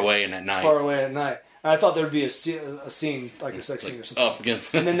 It's far away and at night. It's far away at night. And I thought there would be a scene, like a sex scene or something. Up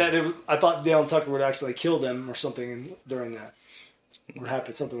against and then I thought Dale and Tucker would actually kill them or something during that.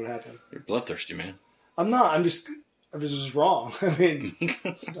 Something would happen. You're bloodthirsty, man. I'm not. I was just wrong. I mean,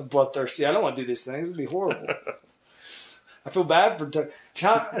 I'm bloodthirsty. I don't want to do these things. It'd be horrible. I feel bad for Tucker.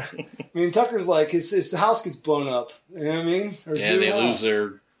 I mean, Tucker's like, his house gets blown up. You know what I mean? They lose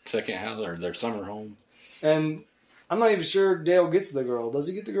their second house or their summer home. And I'm not even sure Dale gets the girl. Does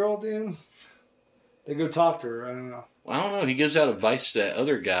he get the girl at the end? They go talk to her. I don't know. Well, I don't know. He gives out advice to that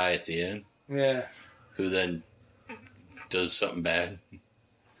other guy at the end. Yeah. Who then does something bad.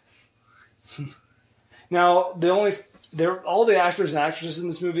 Now, all the actors and actresses in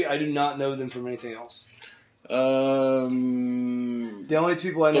this movie, I do not know them from anything else. The only two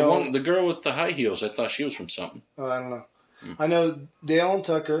people I know... The girl with the high heels, I thought she was from something. Oh, I don't know. I know Dale and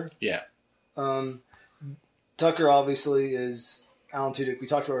Tucker. Yeah. Tucker, obviously, is Alan Tudyk. We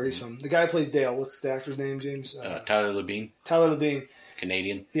talked about where he's from. The guy who plays Dale, what's the actor's name, James? Tyler Labine. Tyler Labine.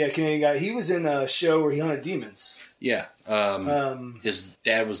 Canadian. Yeah, Canadian guy. He was in a show where he hunted demons. Yeah. His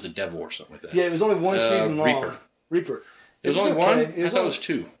dad was the devil or something like that. Yeah, it was only one season long. Reaper. It was only one? I thought it was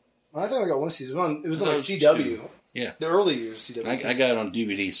two. I thought I got one season. It was on like CW. Two. Yeah. The early years of CW. I got it on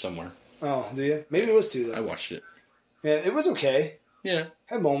DVD somewhere. Oh, do you? Maybe it was two, though. I watched it. Yeah, it was okay. Yeah.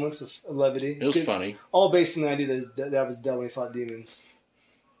 Had moments of levity. It was funny. All based on the idea that was the devil when he fought demons.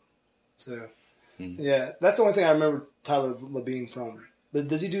 So, yeah. That's the only thing I remember Tyler Labine from. But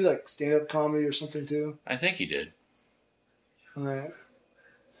does he do like stand-up comedy or something, too? I think he did. All right.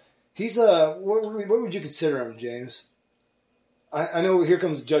 He's what would you consider him, James? I know here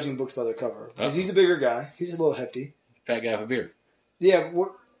comes judging books by their cover. Because he's a bigger guy. He's a little hefty. Fat guy with a beard. Yeah,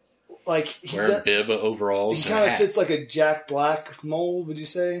 like... Wearing bib overalls. He kind of fits like a Jack Black mold, would you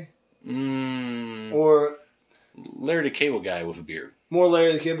say? Or... Larry the Cable Guy with a beard. More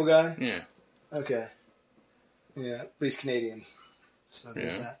Larry the Cable Guy? Yeah. Okay. Yeah, but he's Canadian. So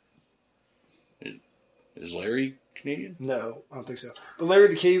there's that. Is Larry Canadian? No, I don't think so. But Larry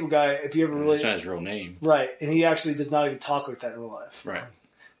the Cable Guy, if you ever really... That's not his real name. Right, and he actually does not even talk like that in real life. Right.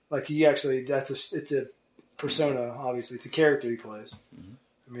 Like he actually, it's a persona, obviously. It's a character he plays. Mm-hmm.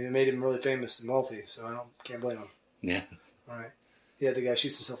 I mean, it made him really famous and wealthy, so can't blame him. Yeah. All right. Yeah, the guy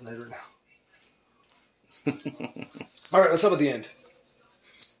shoots himself in the head right now. All right, let's talk about the end.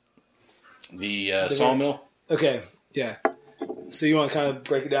 The sawmill? Okay, yeah. So you want to kind of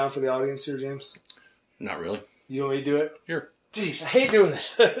break it down for the audience here, James? Not really. You want me to do it? Sure. Jeez, I hate doing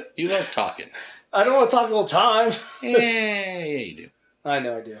this. You love talking. I don't want to talk the whole time. Yeah, you do. I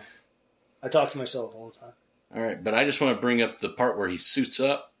know I do. I talk to myself all the time. All right, but I just want to bring up the part where he suits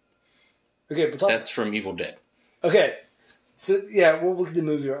up. Okay, but that's from Evil Dead. Okay. So, yeah, we'll look at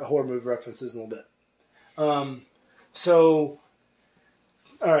the horror movie references in a little bit. So,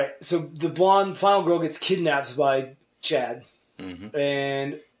 all right. So the blonde final girl gets kidnapped by Chad. Mm-hmm.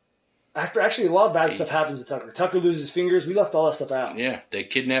 And after actually a lot of bad stuff happens to Tucker. Tucker loses his fingers. We left all that stuff out. Yeah, they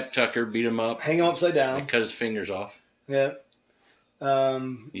kidnap Tucker, beat him up. Hang him upside down. They cut his fingers off. Yeah.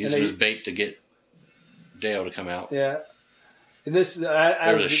 Use his bait to get Dale to come out. Yeah. And this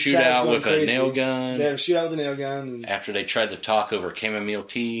there was a shootout with a nail gun. They have a shootout with a nail gun. And, after they tried to talk over chamomile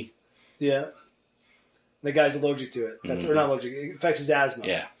tea. Yeah. The guy's allergic to it. Or not allergic. It affects his asthma.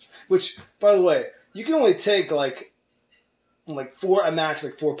 Yeah. Which, by the way, you can only take like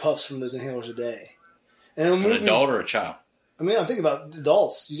 4 puffs from those inhalers a day. And an adult or a child? I mean, I'm thinking about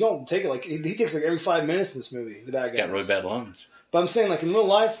adults. You don't take it he takes every 5 minutes in this movie. The bad guy. He's got really bad lungs. But I'm saying in real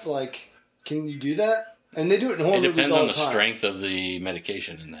life, can you do that? And they do it in horror movies all the time. It depends on the strength of the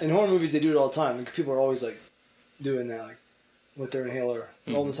medication in that. In horror movies, they do it all the time. And people are always doing that with their inhaler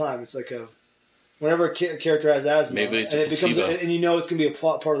all the time. It's whenever a character has asthma, maybe it's and a placebo. and it's going to be a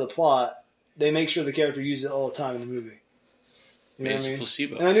part of the plot, they make sure the character uses it all the time in the movie. You know maybe it's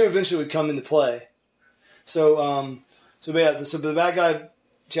placebo. And I knew eventually it would come into play. So the bad guy,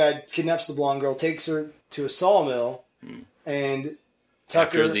 Chad, kidnaps the blonde girl, takes her to a sawmill, and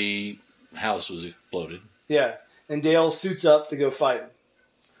Tucker... After the house was exploded. Yeah, and Dale suits up to go fight him.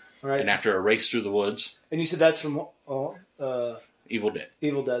 All right. And after a race through the woods... And you said that's from... Evil Dead.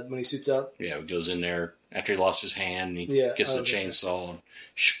 Evil Dead, when he suits up? Yeah, he goes in there after he lost his hand, and he gets the chainsaw, and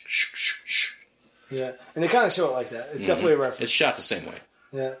shh, shh, shh, shh. Yeah, and they kind of show it like that. It's definitely a reference. It's shot the same way.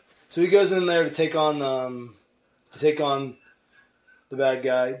 Yeah. So he goes in there to take on the bad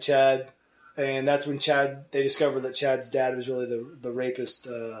guy, Chad, and that's when they discover that Chad's dad was really the rapist.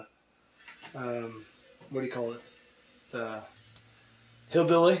 What do you call it? The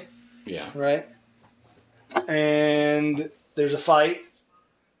hillbilly. Yeah. Right. And there's a fight,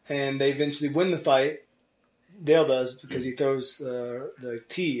 and they eventually win the fight. Dale does because he throws the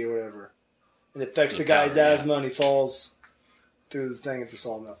tea or whatever. And it affects the guy's asthma, and he falls through the thing at the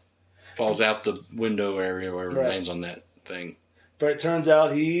sawmill. Falls out the window area where he lands on that thing. But it turns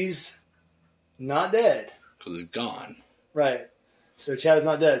out he's not dead. Because he's gone. Right. So Chad is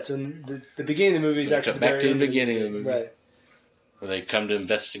not dead. So the beginning of the movie is actually back to the beginning of the movie. Right. Where they come to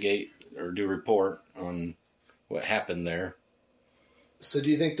investigate or do a report on what happened there. So do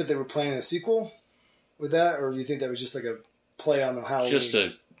you think that they were planning a sequel with that? Or do you think that was just a play on the Halloween? Just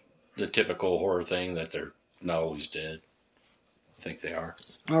the typical horror thing that they're not always dead. I think they are.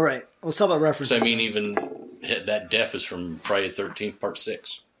 All right. Let's talk about references. So, I mean, even that death is from Friday the 13th, Part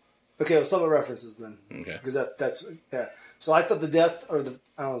 6. Okay, let's talk about references then. Okay. Because that's, yeah. So I thought the death, or I don't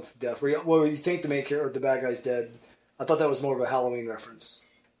know if the death, where you think the main character, or the bad guy's dead, I thought that was more of a Halloween reference.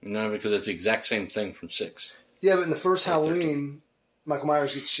 No, because it's the exact same thing from 6. Yeah, but in the first Halloween, Michael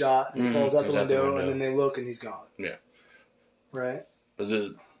Myers gets shot, and he falls out the window, and then they look, and he's gone. Yeah. Right? But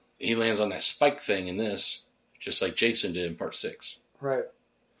he lands on that spike thing in this, just like Jason did in Part 6. Right.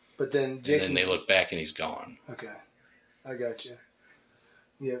 But then Jason... And then they look back and he's gone. Okay. I got you.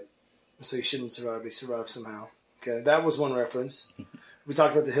 Yep. So he shouldn't survive, but he survived somehow. Okay, that was one reference. We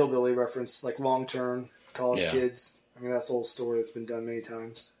talked about the hillbilly reference, like long-term, college kids. I mean, that's an old story that's been done many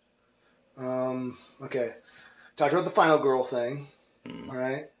times. Okay. Talked about the final girl thing. All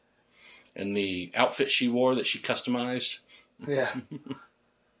right. And the outfit she wore that she customized. Yeah.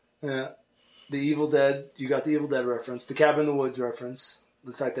 Yeah. The Evil Dead. You got the Evil Dead reference. The Cabin in the Woods reference.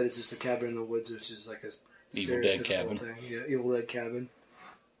 The fact that it's just a cabin in the woods, which is like a Evil Dead cabin. thing. Yeah, Evil Dead cabin.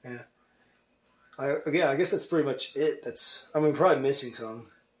 Yeah. I guess that's pretty much it. Probably missing some.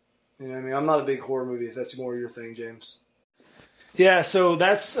 You know what I mean? I'm not a big horror movie if that's more your thing, James. Yeah, so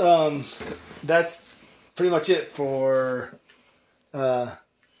that's pretty much it for Tucker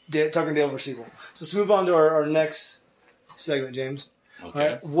and Dale vs. Evil. So let's move on to our next segment, James. Okay. All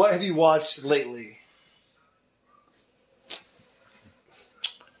right, what have you watched lately?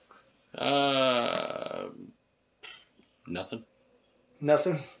 Nothing.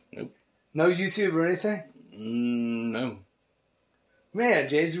 Nothing? Nope. No YouTube or anything? No. Man,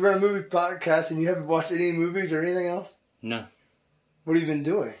 James, you run a movie podcast and you haven't watched any movies or anything else? No. What have you been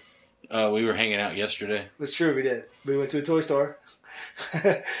doing? We were hanging out yesterday. That's true, we did. We went to a toy store.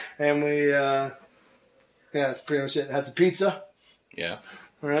 And that's pretty much it. Had some pizza. Yeah.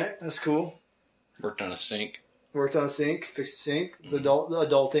 All right, that's cool. Worked on a sink. Worked on a sink, fixed the sink. It's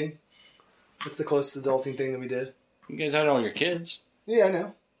adulting. That's the closest adulting thing that we did. You guys had all your kids. Yeah, I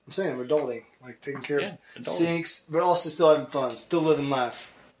know. I'm saying we're adulting. Like taking care of adulting. sinks, but also still having fun. Still live and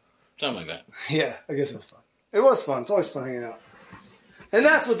laugh. Something like that. Yeah, I guess it was fun. It was fun. It's always fun hanging out. And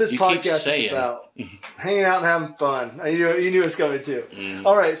that's what this podcast is about. Hanging out and having fun. You knew it was coming too.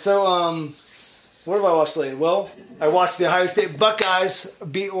 All right, so what have I watched lately? Well, I watched the Ohio State Buckeyes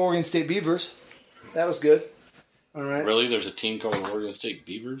beat Oregon State Beavers. That was good. All right. Really? There's a team called Oregon State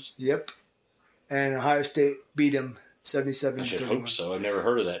Beavers? Yep. And Ohio State beat them 77-31. I should hope so. I've never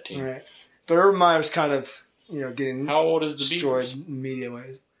heard of that team. All right. But Urban Meyer's kind of, getting How old is the destroyed Beavers?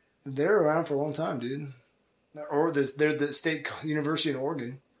 media-wise. They're around for a long time, dude. Or they're the State University in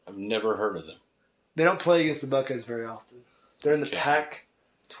Oregon. I've never heard of them. They don't play against the Buckeyes very often. They're in the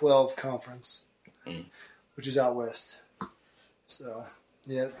Pac-12 conference, which is out west. So,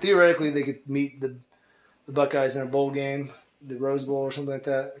 yeah, theoretically they could meet the Buckeyes in a bowl game, the Rose Bowl or something like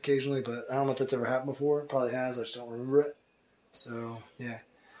that occasionally, but I don't know if that's ever happened before. It probably has. I just don't remember it. So, yeah.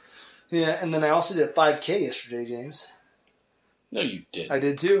 Yeah, and then I also did a 5K yesterday, James. No, you didn't. I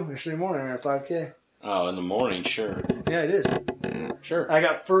did too. Yesterday morning I ran a 5K. Oh, in the morning, sure. Yeah, I did. Sure. I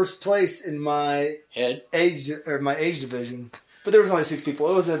got first place in my age division, but there was only 6 people.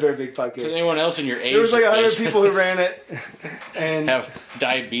 It wasn't a very big 5K. Does anyone else in your age? There was like 100 people who ran it, and have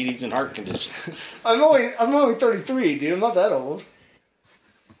diabetes and heart conditions. I'm only 33, dude. I'm not that old.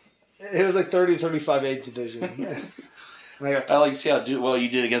 It was like 30, 35 age division. And I like to see how well you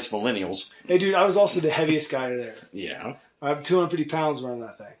did against millennials. Hey, dude, I was also the heaviest guy there. Yeah. I have 250 pounds running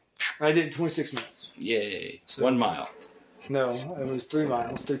that thing. I did 26 minutes. Yay. So, 1 mile. No, it was 3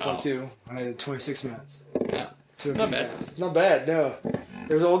 miles, 3.2, and I did 26 minutes. Yeah. Not bad. Pounds. Not bad, no.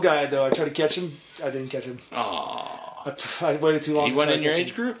 There was an old guy, though. I tried to catch him. I didn't catch him. Aww. I waited too long. He went in your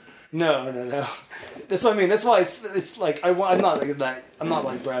age group? No. That's what I mean. That's why it's like I'm not like that. I'm not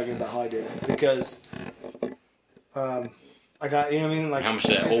like bragging about how I did because I got, you know what I mean? Like, how much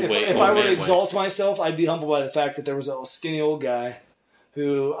that old weight? If I were to exalt myself, I'd be humbled by the fact that there was a skinny old guy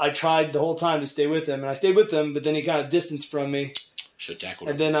who I tried the whole time to stay with him, and I stayed with him, but then he kind of distanced from me. Should have tackled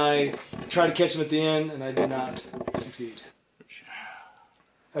him. And then I tried to catch him at the end, and I did not succeed.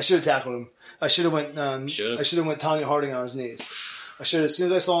 I should have tackled him. I should have went. I should have went Tanya Harding on his knees. I should have, as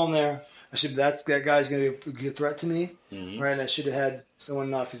soon as I saw him there. That guy's going to be a threat to me, right? And I should have had someone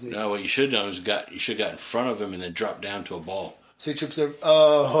knock his knees. No, what you should have done is you should have got in front of him and then dropped down to a ball. So he trips over.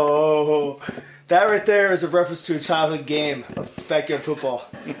 Oh, that right there is a reference to a childhood game of backyard football.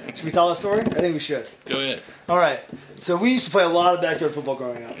 Should we tell that story? I think we should. Go ahead. All right. So we used to play a lot of backyard football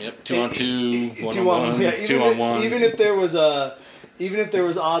growing up. Yep. 2-on-2, 1-on-1, yeah, 2-on-1. Even if there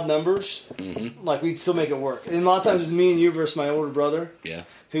was odd numbers, like we'd still make it work. And a lot of times it was me and you versus my older brother. Yeah.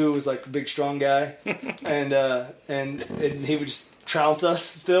 Who was like a big strong guy, and he would just trounce us.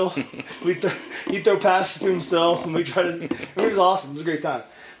 Still, he'd throw passes to himself, and we try to. It was awesome. It was a great time.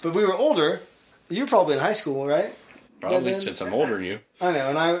 But we were older. You were probably in high school, right? Probably since I'm older than you. I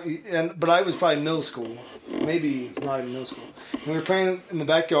know, but I was probably middle school, maybe not even middle school. And we were playing in the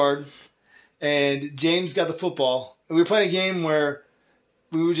backyard, and James got the football. And we were playing a game where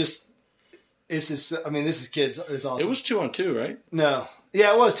we were just. This is kids. It's awesome. It was 2-on-2, right? No.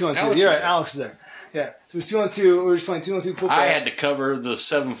 Yeah, it was 2-on-2. Alex You're right. there. Alex is there. Yeah. So it was 2-on-2. We were just playing 2-on-2 football. I had to cover the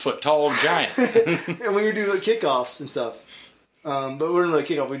 7-foot-tall giant. And we would do like kickoffs and stuff. But we wouldn't really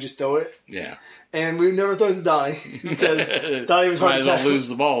kick off. We just throw it. Yeah. And we never throw it to Donnie because Donnie was hard Might to as well tackle. lose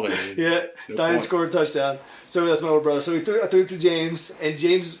the ball there. Yeah, No Donnie point. scored a touchdown. So that's my older brother. So I threw it to James, and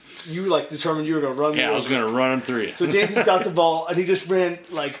James, you like determined you were going to run. Yeah, I was going to run him through you. So James just got the ball, and he just ran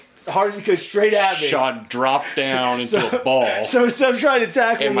like hard as he could straight at me. Shot dropped down into So- a ball. So instead of trying to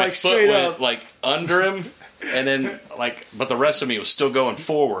tackle And him my like foot straight went up, like under him, and then but the rest of me was still going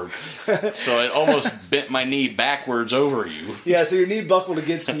forward, so it almost bent my knee backwards over you. yeah, so your knee buckled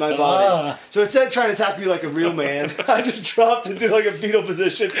against my body. So instead of trying to tackle you like a real man, I just dropped into like a fetal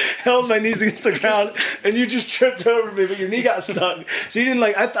position, held my knees against the ground, and you just tripped over me, but your knee got stuck. So you didn't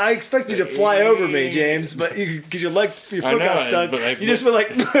like. I expected you to fly over me, James, but because your foot got stuck, you just went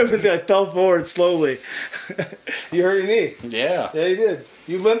like fell forward slowly. You hurt your knee. Yeah. Yeah, you did.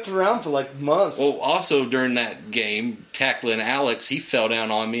 You limped around for like months. Well, also during that game, tackling Alex, he fell down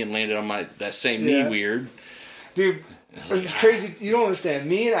on me and landed on that same knee Yeah. weird. Dude, it's crazy. You don't understand.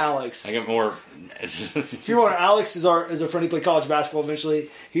 Me and Alex. I got more. If you want, Alex is our friend. He played college basketball eventually.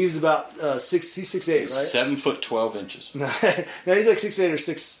 He was about 6. He's 6'8", right? 7'12". No, he's like 6'8" or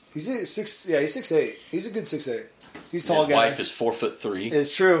 6. He's 6. Yeah, he's 6'8". He's a good 6'8". He's a tall His guy. wife is 4'3".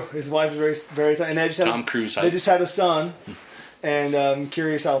 It's true. His wife is very, very tall. And they just had Tom Cruise height. They just had a son. And I'm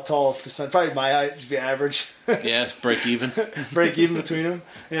curious how tall the son. Probably my height, just be average. Yeah, break even. Break even between them.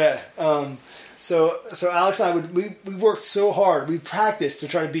 Yeah. So Alex and I we worked so hard. We practiced to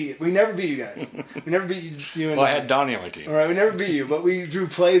try to beat you. We never beat you guys. We never beat you. And Well, I had Donnie on my team. All right, we never beat you, but we drew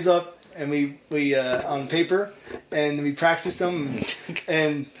plays up and we on paper and we practiced them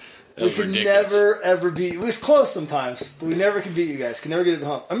and That we was could ridiculous. never ever beat you. It was close sometimes, but we never could beat you guys. Could never get to the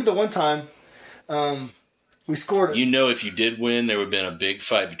hump. I mean, the one time we scored. You know, if you did win, there would have been a big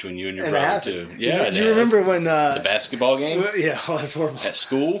fight between you and your and it brother happened. too. Yeah, Do you remember when the basketball game Yeah, oh, that's horrible. at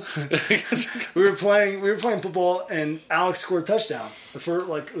school? We were playing football, and Alex scored a touchdown. The first,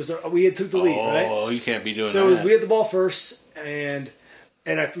 we had took the lead, right? Oh, you can't be doing So it was, that. we had the ball first, and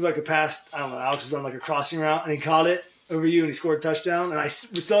I threw like a pass. I don't know. Alex was running like a crossing route, and he caught it over you, and he scored a touchdown. And I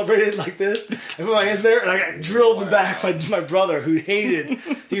celebrated like this, and put my hands there, and I got drilled in the back by my brother, who hated.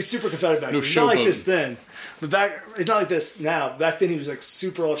 He was super competitive back then. He's not like this then, but it's not like this now. Back then, he was like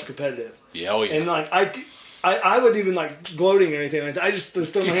super ultra competitive. Yeah, oh yeah. And like I wasn't even like gloating or anything like that. I just threw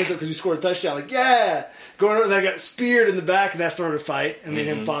my hands up because we scored a touchdown. Like, yeah, going over, and I got speared in the back, and that started a fight. And me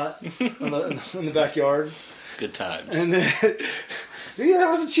and him fought in the backyard. Good times. And then, yeah, that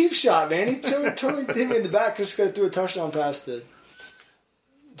was a cheap shot, man. He totally hit me in the back just because I threw a touchdown pass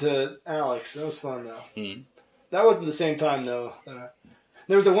to Alex. That was fun though. Mm. That wasn't the same time though.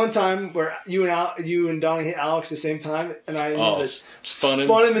 There was the one time where you and Donnie hit Alex at the same time, and I spun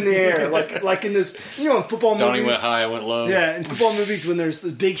him in the air, like in this, in football movies. Donnie went high, I went low. Yeah, in football movies when there's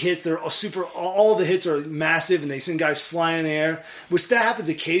the big hits, they're all the hits are massive, and they send guys flying in the air, which that happens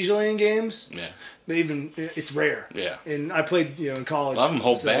occasionally in games. Yeah. But even it's rare. Yeah. And I played, in college. A lot of them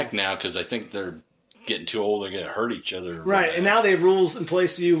hold back now because I think they're getting too old. They're going to hurt each other. Right, and now they have rules in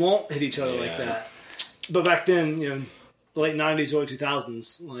place so you won't hit each other like Yeah. that. But back then, the late 90s, early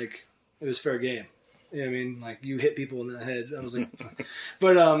 2000s, like, it was fair game. You know what I mean? Like, you hit people in the head. I was like...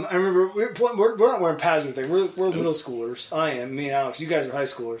 But I remember, we're not wearing pads or anything. We're middle schoolers. I am, me and Alex. You guys are high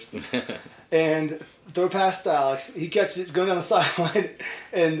schoolers. And throw past Alex. He catches it, going down the sideline,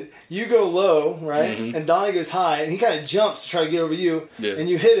 and you go low, right? Mm-hmm. And Donnie goes high, and he kind of jumps to try to get over you, Yeah. and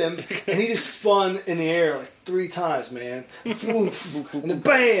you hit him, and he just spun in the air like 3 times, man. And then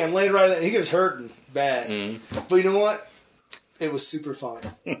bam, landed right there. He was hurting bad. Mm-hmm. But you know what? It was super fun.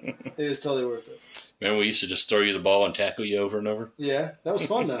 It was totally worth it. Remember we used to just throw you the ball and tackle you over and over? Yeah, that was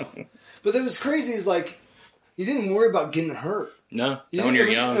fun though. But what was crazy is like, you didn't worry about getting hurt. No, not when you're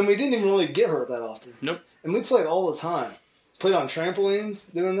young. And we didn't even really get hurt that often. Nope. And we played all the time. Played on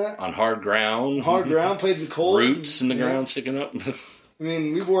trampolines, doing that. On hard ground. Hard ground, played in the cold. Roots in the Yeah. ground sticking up. I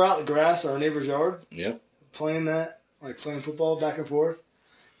mean, we wore out the grass in our neighbor's yard, Yep. playing that, like playing football back and forth.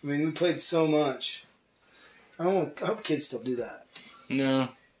 I mean, we played so much. I hope kids still do that. No.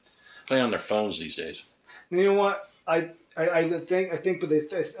 Play on their phones these days. And you know what? I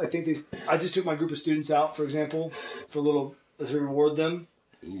just took my group of students out, for example, for a little to reward them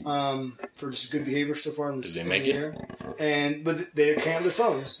for just good behavior so far in the, Did they in make the it? year. But they can't have their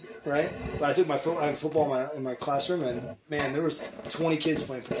phones, right? But I took I have football in my classroom, and man, there was 20 kids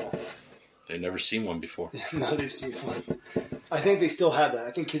playing football. They've never seen one before. No, they've seen one. I think they still have that.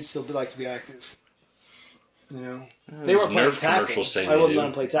 I think kids still like to be active. They weren't playing Nerf tackle. commercials say I they wouldn't do. let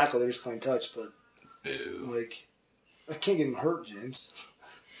them play tackle. They were just playing touch, but Boo. like, I can't get them hurt, James.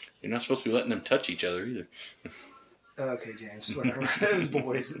 You're not supposed to be letting them touch each other either. Okay, James. Whatever. It was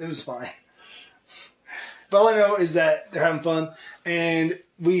boys. It was fine. But all I know is that they're having fun, and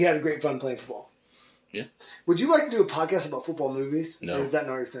we had a great fun playing football. Yeah. Would you like to do a podcast about football movies? No. Or is that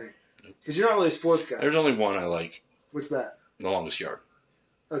not your thing? Because you're not really a sports guy. There's only one I like. What's that? The Longest Yard.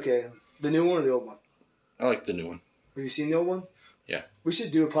 Okay. The new one or the old one? I like the new one. Have you seen the old one? Yeah. We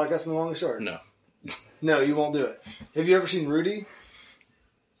should do a podcast on The Longest Yard. No. No, you won't do it. Have you ever seen Rudy?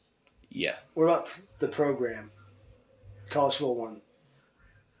 Yeah. What about the program? College football one.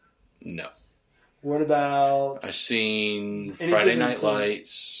 No. What about... I've seen Any Friday Given Night Sunday?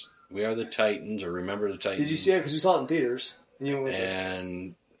 Lights, We Are the Titans, or Remember the Titans. Did you see it? Because we saw it in theaters. And you went with us.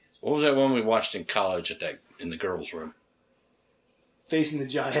 And what was that one we watched in college in the girls' room? Facing the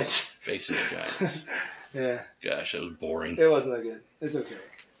Giants. Facing the Giants. Yeah. Gosh, that was boring. It wasn't that good. It's okay.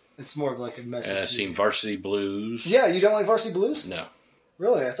 It's more of like a message. And I've seen Varsity Blues. Yeah, you don't like Varsity Blues? No.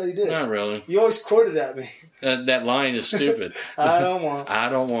 Really? I thought you did. Not really. You always quoted at me. That line is stupid. I don't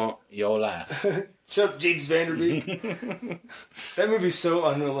want your life. Shut up, James Vanderbeek. That movie's so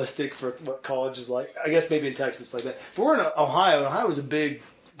unrealistic for what college is like. I guess maybe in Texas like that. But we're in Ohio. Ohio is a big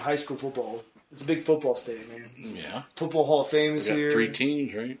high school football. It's a big football state, man. Yeah. Football Hall of Fame is We got here. 3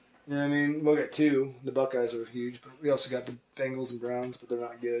 teams, right? Yeah, I mean, we'll get 2. The Buckeyes are huge, but we also got the Bengals and Browns, but they're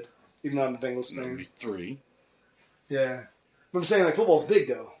not good. Even though I'm a Bengals fan. Maybe 3. Yeah. But I'm saying, like, football's big,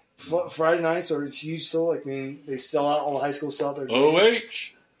 though. Friday nights are huge still. Like, I mean, they sell out, all the high schools sell out their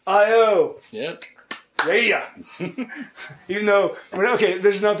games. OH. I-O. Yep. Yeah. Even though, okay,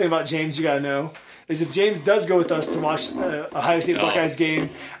 there's nothing about James you got to know. Is if James does go with us to watch a Ohio State Buckeyes game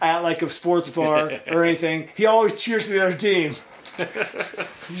at, like, a sports bar or anything, he always cheers for the other team.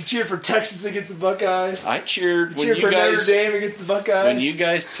 You cheered for Texas against the Buckeyes. I cheered when Cheered you for guys Notre Dame against the Buckeyes. when you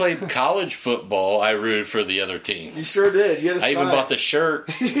guys played college football. I rooted for the other team. You sure did. You had a I even sign. bought the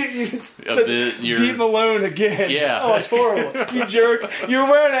shirt You of said, Pete Malone again. Yeah. Oh, it's horrible. You jerk. You were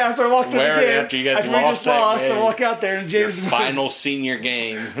wearing it after I walked in the Wearing it game. after you guys we just lost that lost, game. I walk out there and your James final senior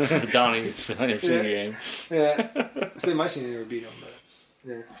game, Donnie. Your senior game. Yeah. I say my senior year beat him, but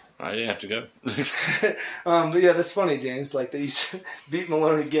yeah. I didn't have to go. But yeah, that's funny, James. Like, they beat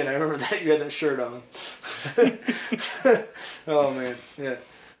Malone again. I remember that you had that shirt on. Oh, man. Yeah.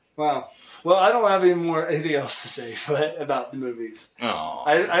 Wow. Well, I don't have anything else to say about the movies. Oh,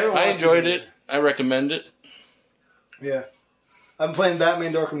 I enjoyed it. I recommend it. Yeah. I'm playing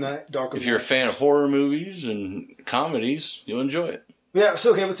Batman Dark Knight. If you're a fan of horror movies and comedies, you'll enjoy it. Yeah,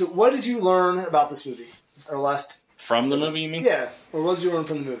 so okay, what did you learn about this movie? Our last... From the movie, you mean? Yeah. Or what did you learn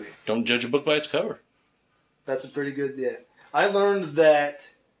from the movie? Don't judge a book by its cover. That's a pretty good, yeah. I learned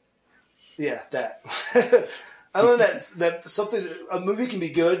that... Yeah, that. I learned that a movie can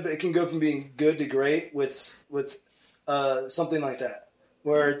be good, but it can go from being good to great with something like that.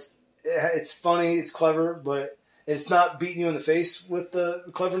 Where it's funny, it's clever, but it's not beating you in the face with the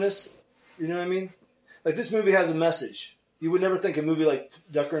cleverness. You know what I mean? Like, this movie has a message. You would never think a movie like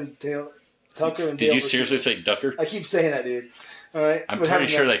Tucker and Dale... Did you seriously say Ducker? I keep saying that, dude. All right, I'm pretty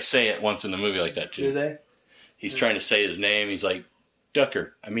sure they say it once in the movie like that too. Do they? He's trying to say his name. He's like,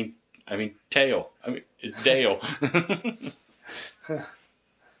 Ducker. I mean, Tail. It's Dale.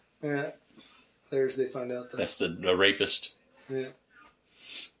 Yeah. There's they find out that. That's the rapist. Yeah.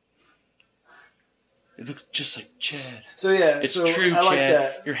 It looks just like Chad. So yeah, It's so true, I like Chad.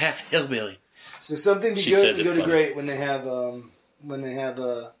 that. You're half hillbilly. So something be She good says and it go to funny. great when they have when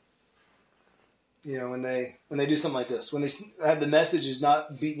they do something like this. When they have the message is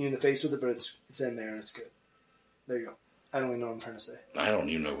not beating you in the face with it, but it's in there and it's good. There you go. I don't even know what I'm trying to say. I don't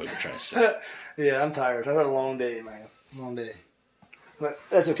even know what you're trying to say. Yeah, I'm tired. I've had a long day, man. Long day. But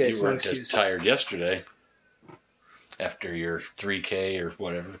that's okay. You It's no weren't excuse. as tired yesterday after your 3K or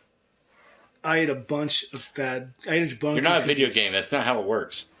whatever. I ate a bunch of You're not a video game. That's not how it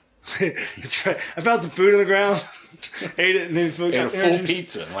works. That's right. I found some food on the ground, ate it, and then food. And a full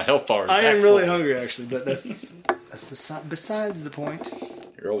pizza. My health bar is I back am really full. hungry, actually, but that's besides the point.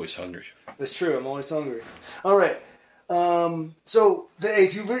 You're always hungry. That's true. I'm always hungry. All right. So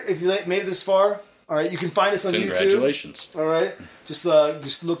if you made it this far, all right, you can find us on YouTube. Congratulations. All right, just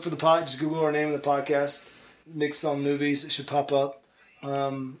look for the pod. Just Google our name of the podcast. Mix on movies. It should pop up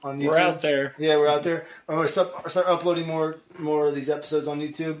on YouTube. We're out there. Yeah, we're out there. I'm gonna start uploading more of these episodes on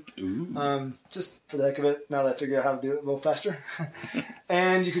YouTube. Ooh. Just for the heck of it. Now that I figured out how to do it a little faster.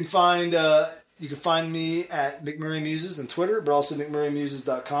 And you can find me at McMurray Muses on Twitter, but also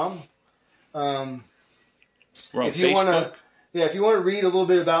McMurrayMuses.com. We're on If you Facebook. if you want to read a little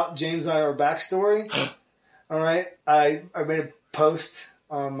bit about James and our backstory, all right, I made a post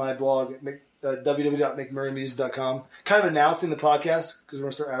on my blog at www.mcmurraymusic.com. Kind of announcing the podcast because we're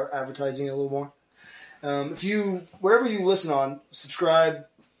going to start advertising it a little more. Wherever you listen on, subscribe,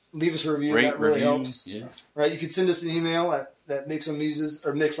 leave us a review. Rate, that really review, helps. Yeah. Right? You can send us an email at Mix on Muses,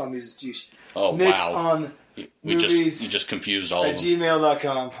 or Mix on Muses, geez. Oh, Mix wow. on You just confused all at of them.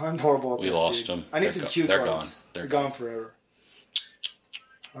 gmail.com. I'm horrible at We this. lost dude. them. I need They're some go- cue they're cards. gone. They're gone forever.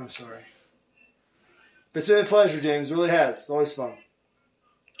 I'm sorry. It's been a pleasure, James. It really has. It's always fun.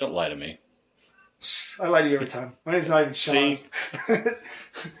 Don't lie to me. I lie to you every time. My name's not even Sean. See?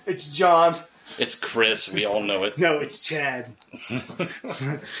 It's John. It's Chris. We all know it. No, it's Chad. It's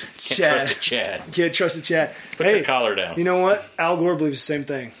Can't Chad. trust a Chad. Can't trust a Chad. Put your collar down. You know what? Al Gore believes the same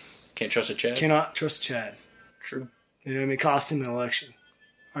thing. Can't trust a Chad? Cannot trust Chad. True. You know what I mean? It cost him an election.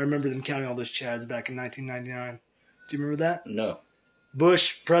 I remember them counting all those Chads back in 1999. Do you remember that? No.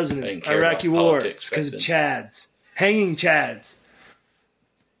 Bush I president, didn't care Iraqi about war, politics because of back Chads. Hanging Chads.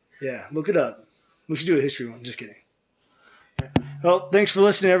 Yeah, look it up. We should do a history one. Just kidding. Well, thanks for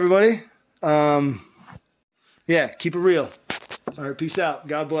listening, everybody. Yeah, keep it real. All right, peace out.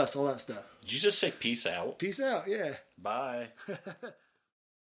 God bless, all that stuff. Did you just say peace out? Peace out, yeah. Bye.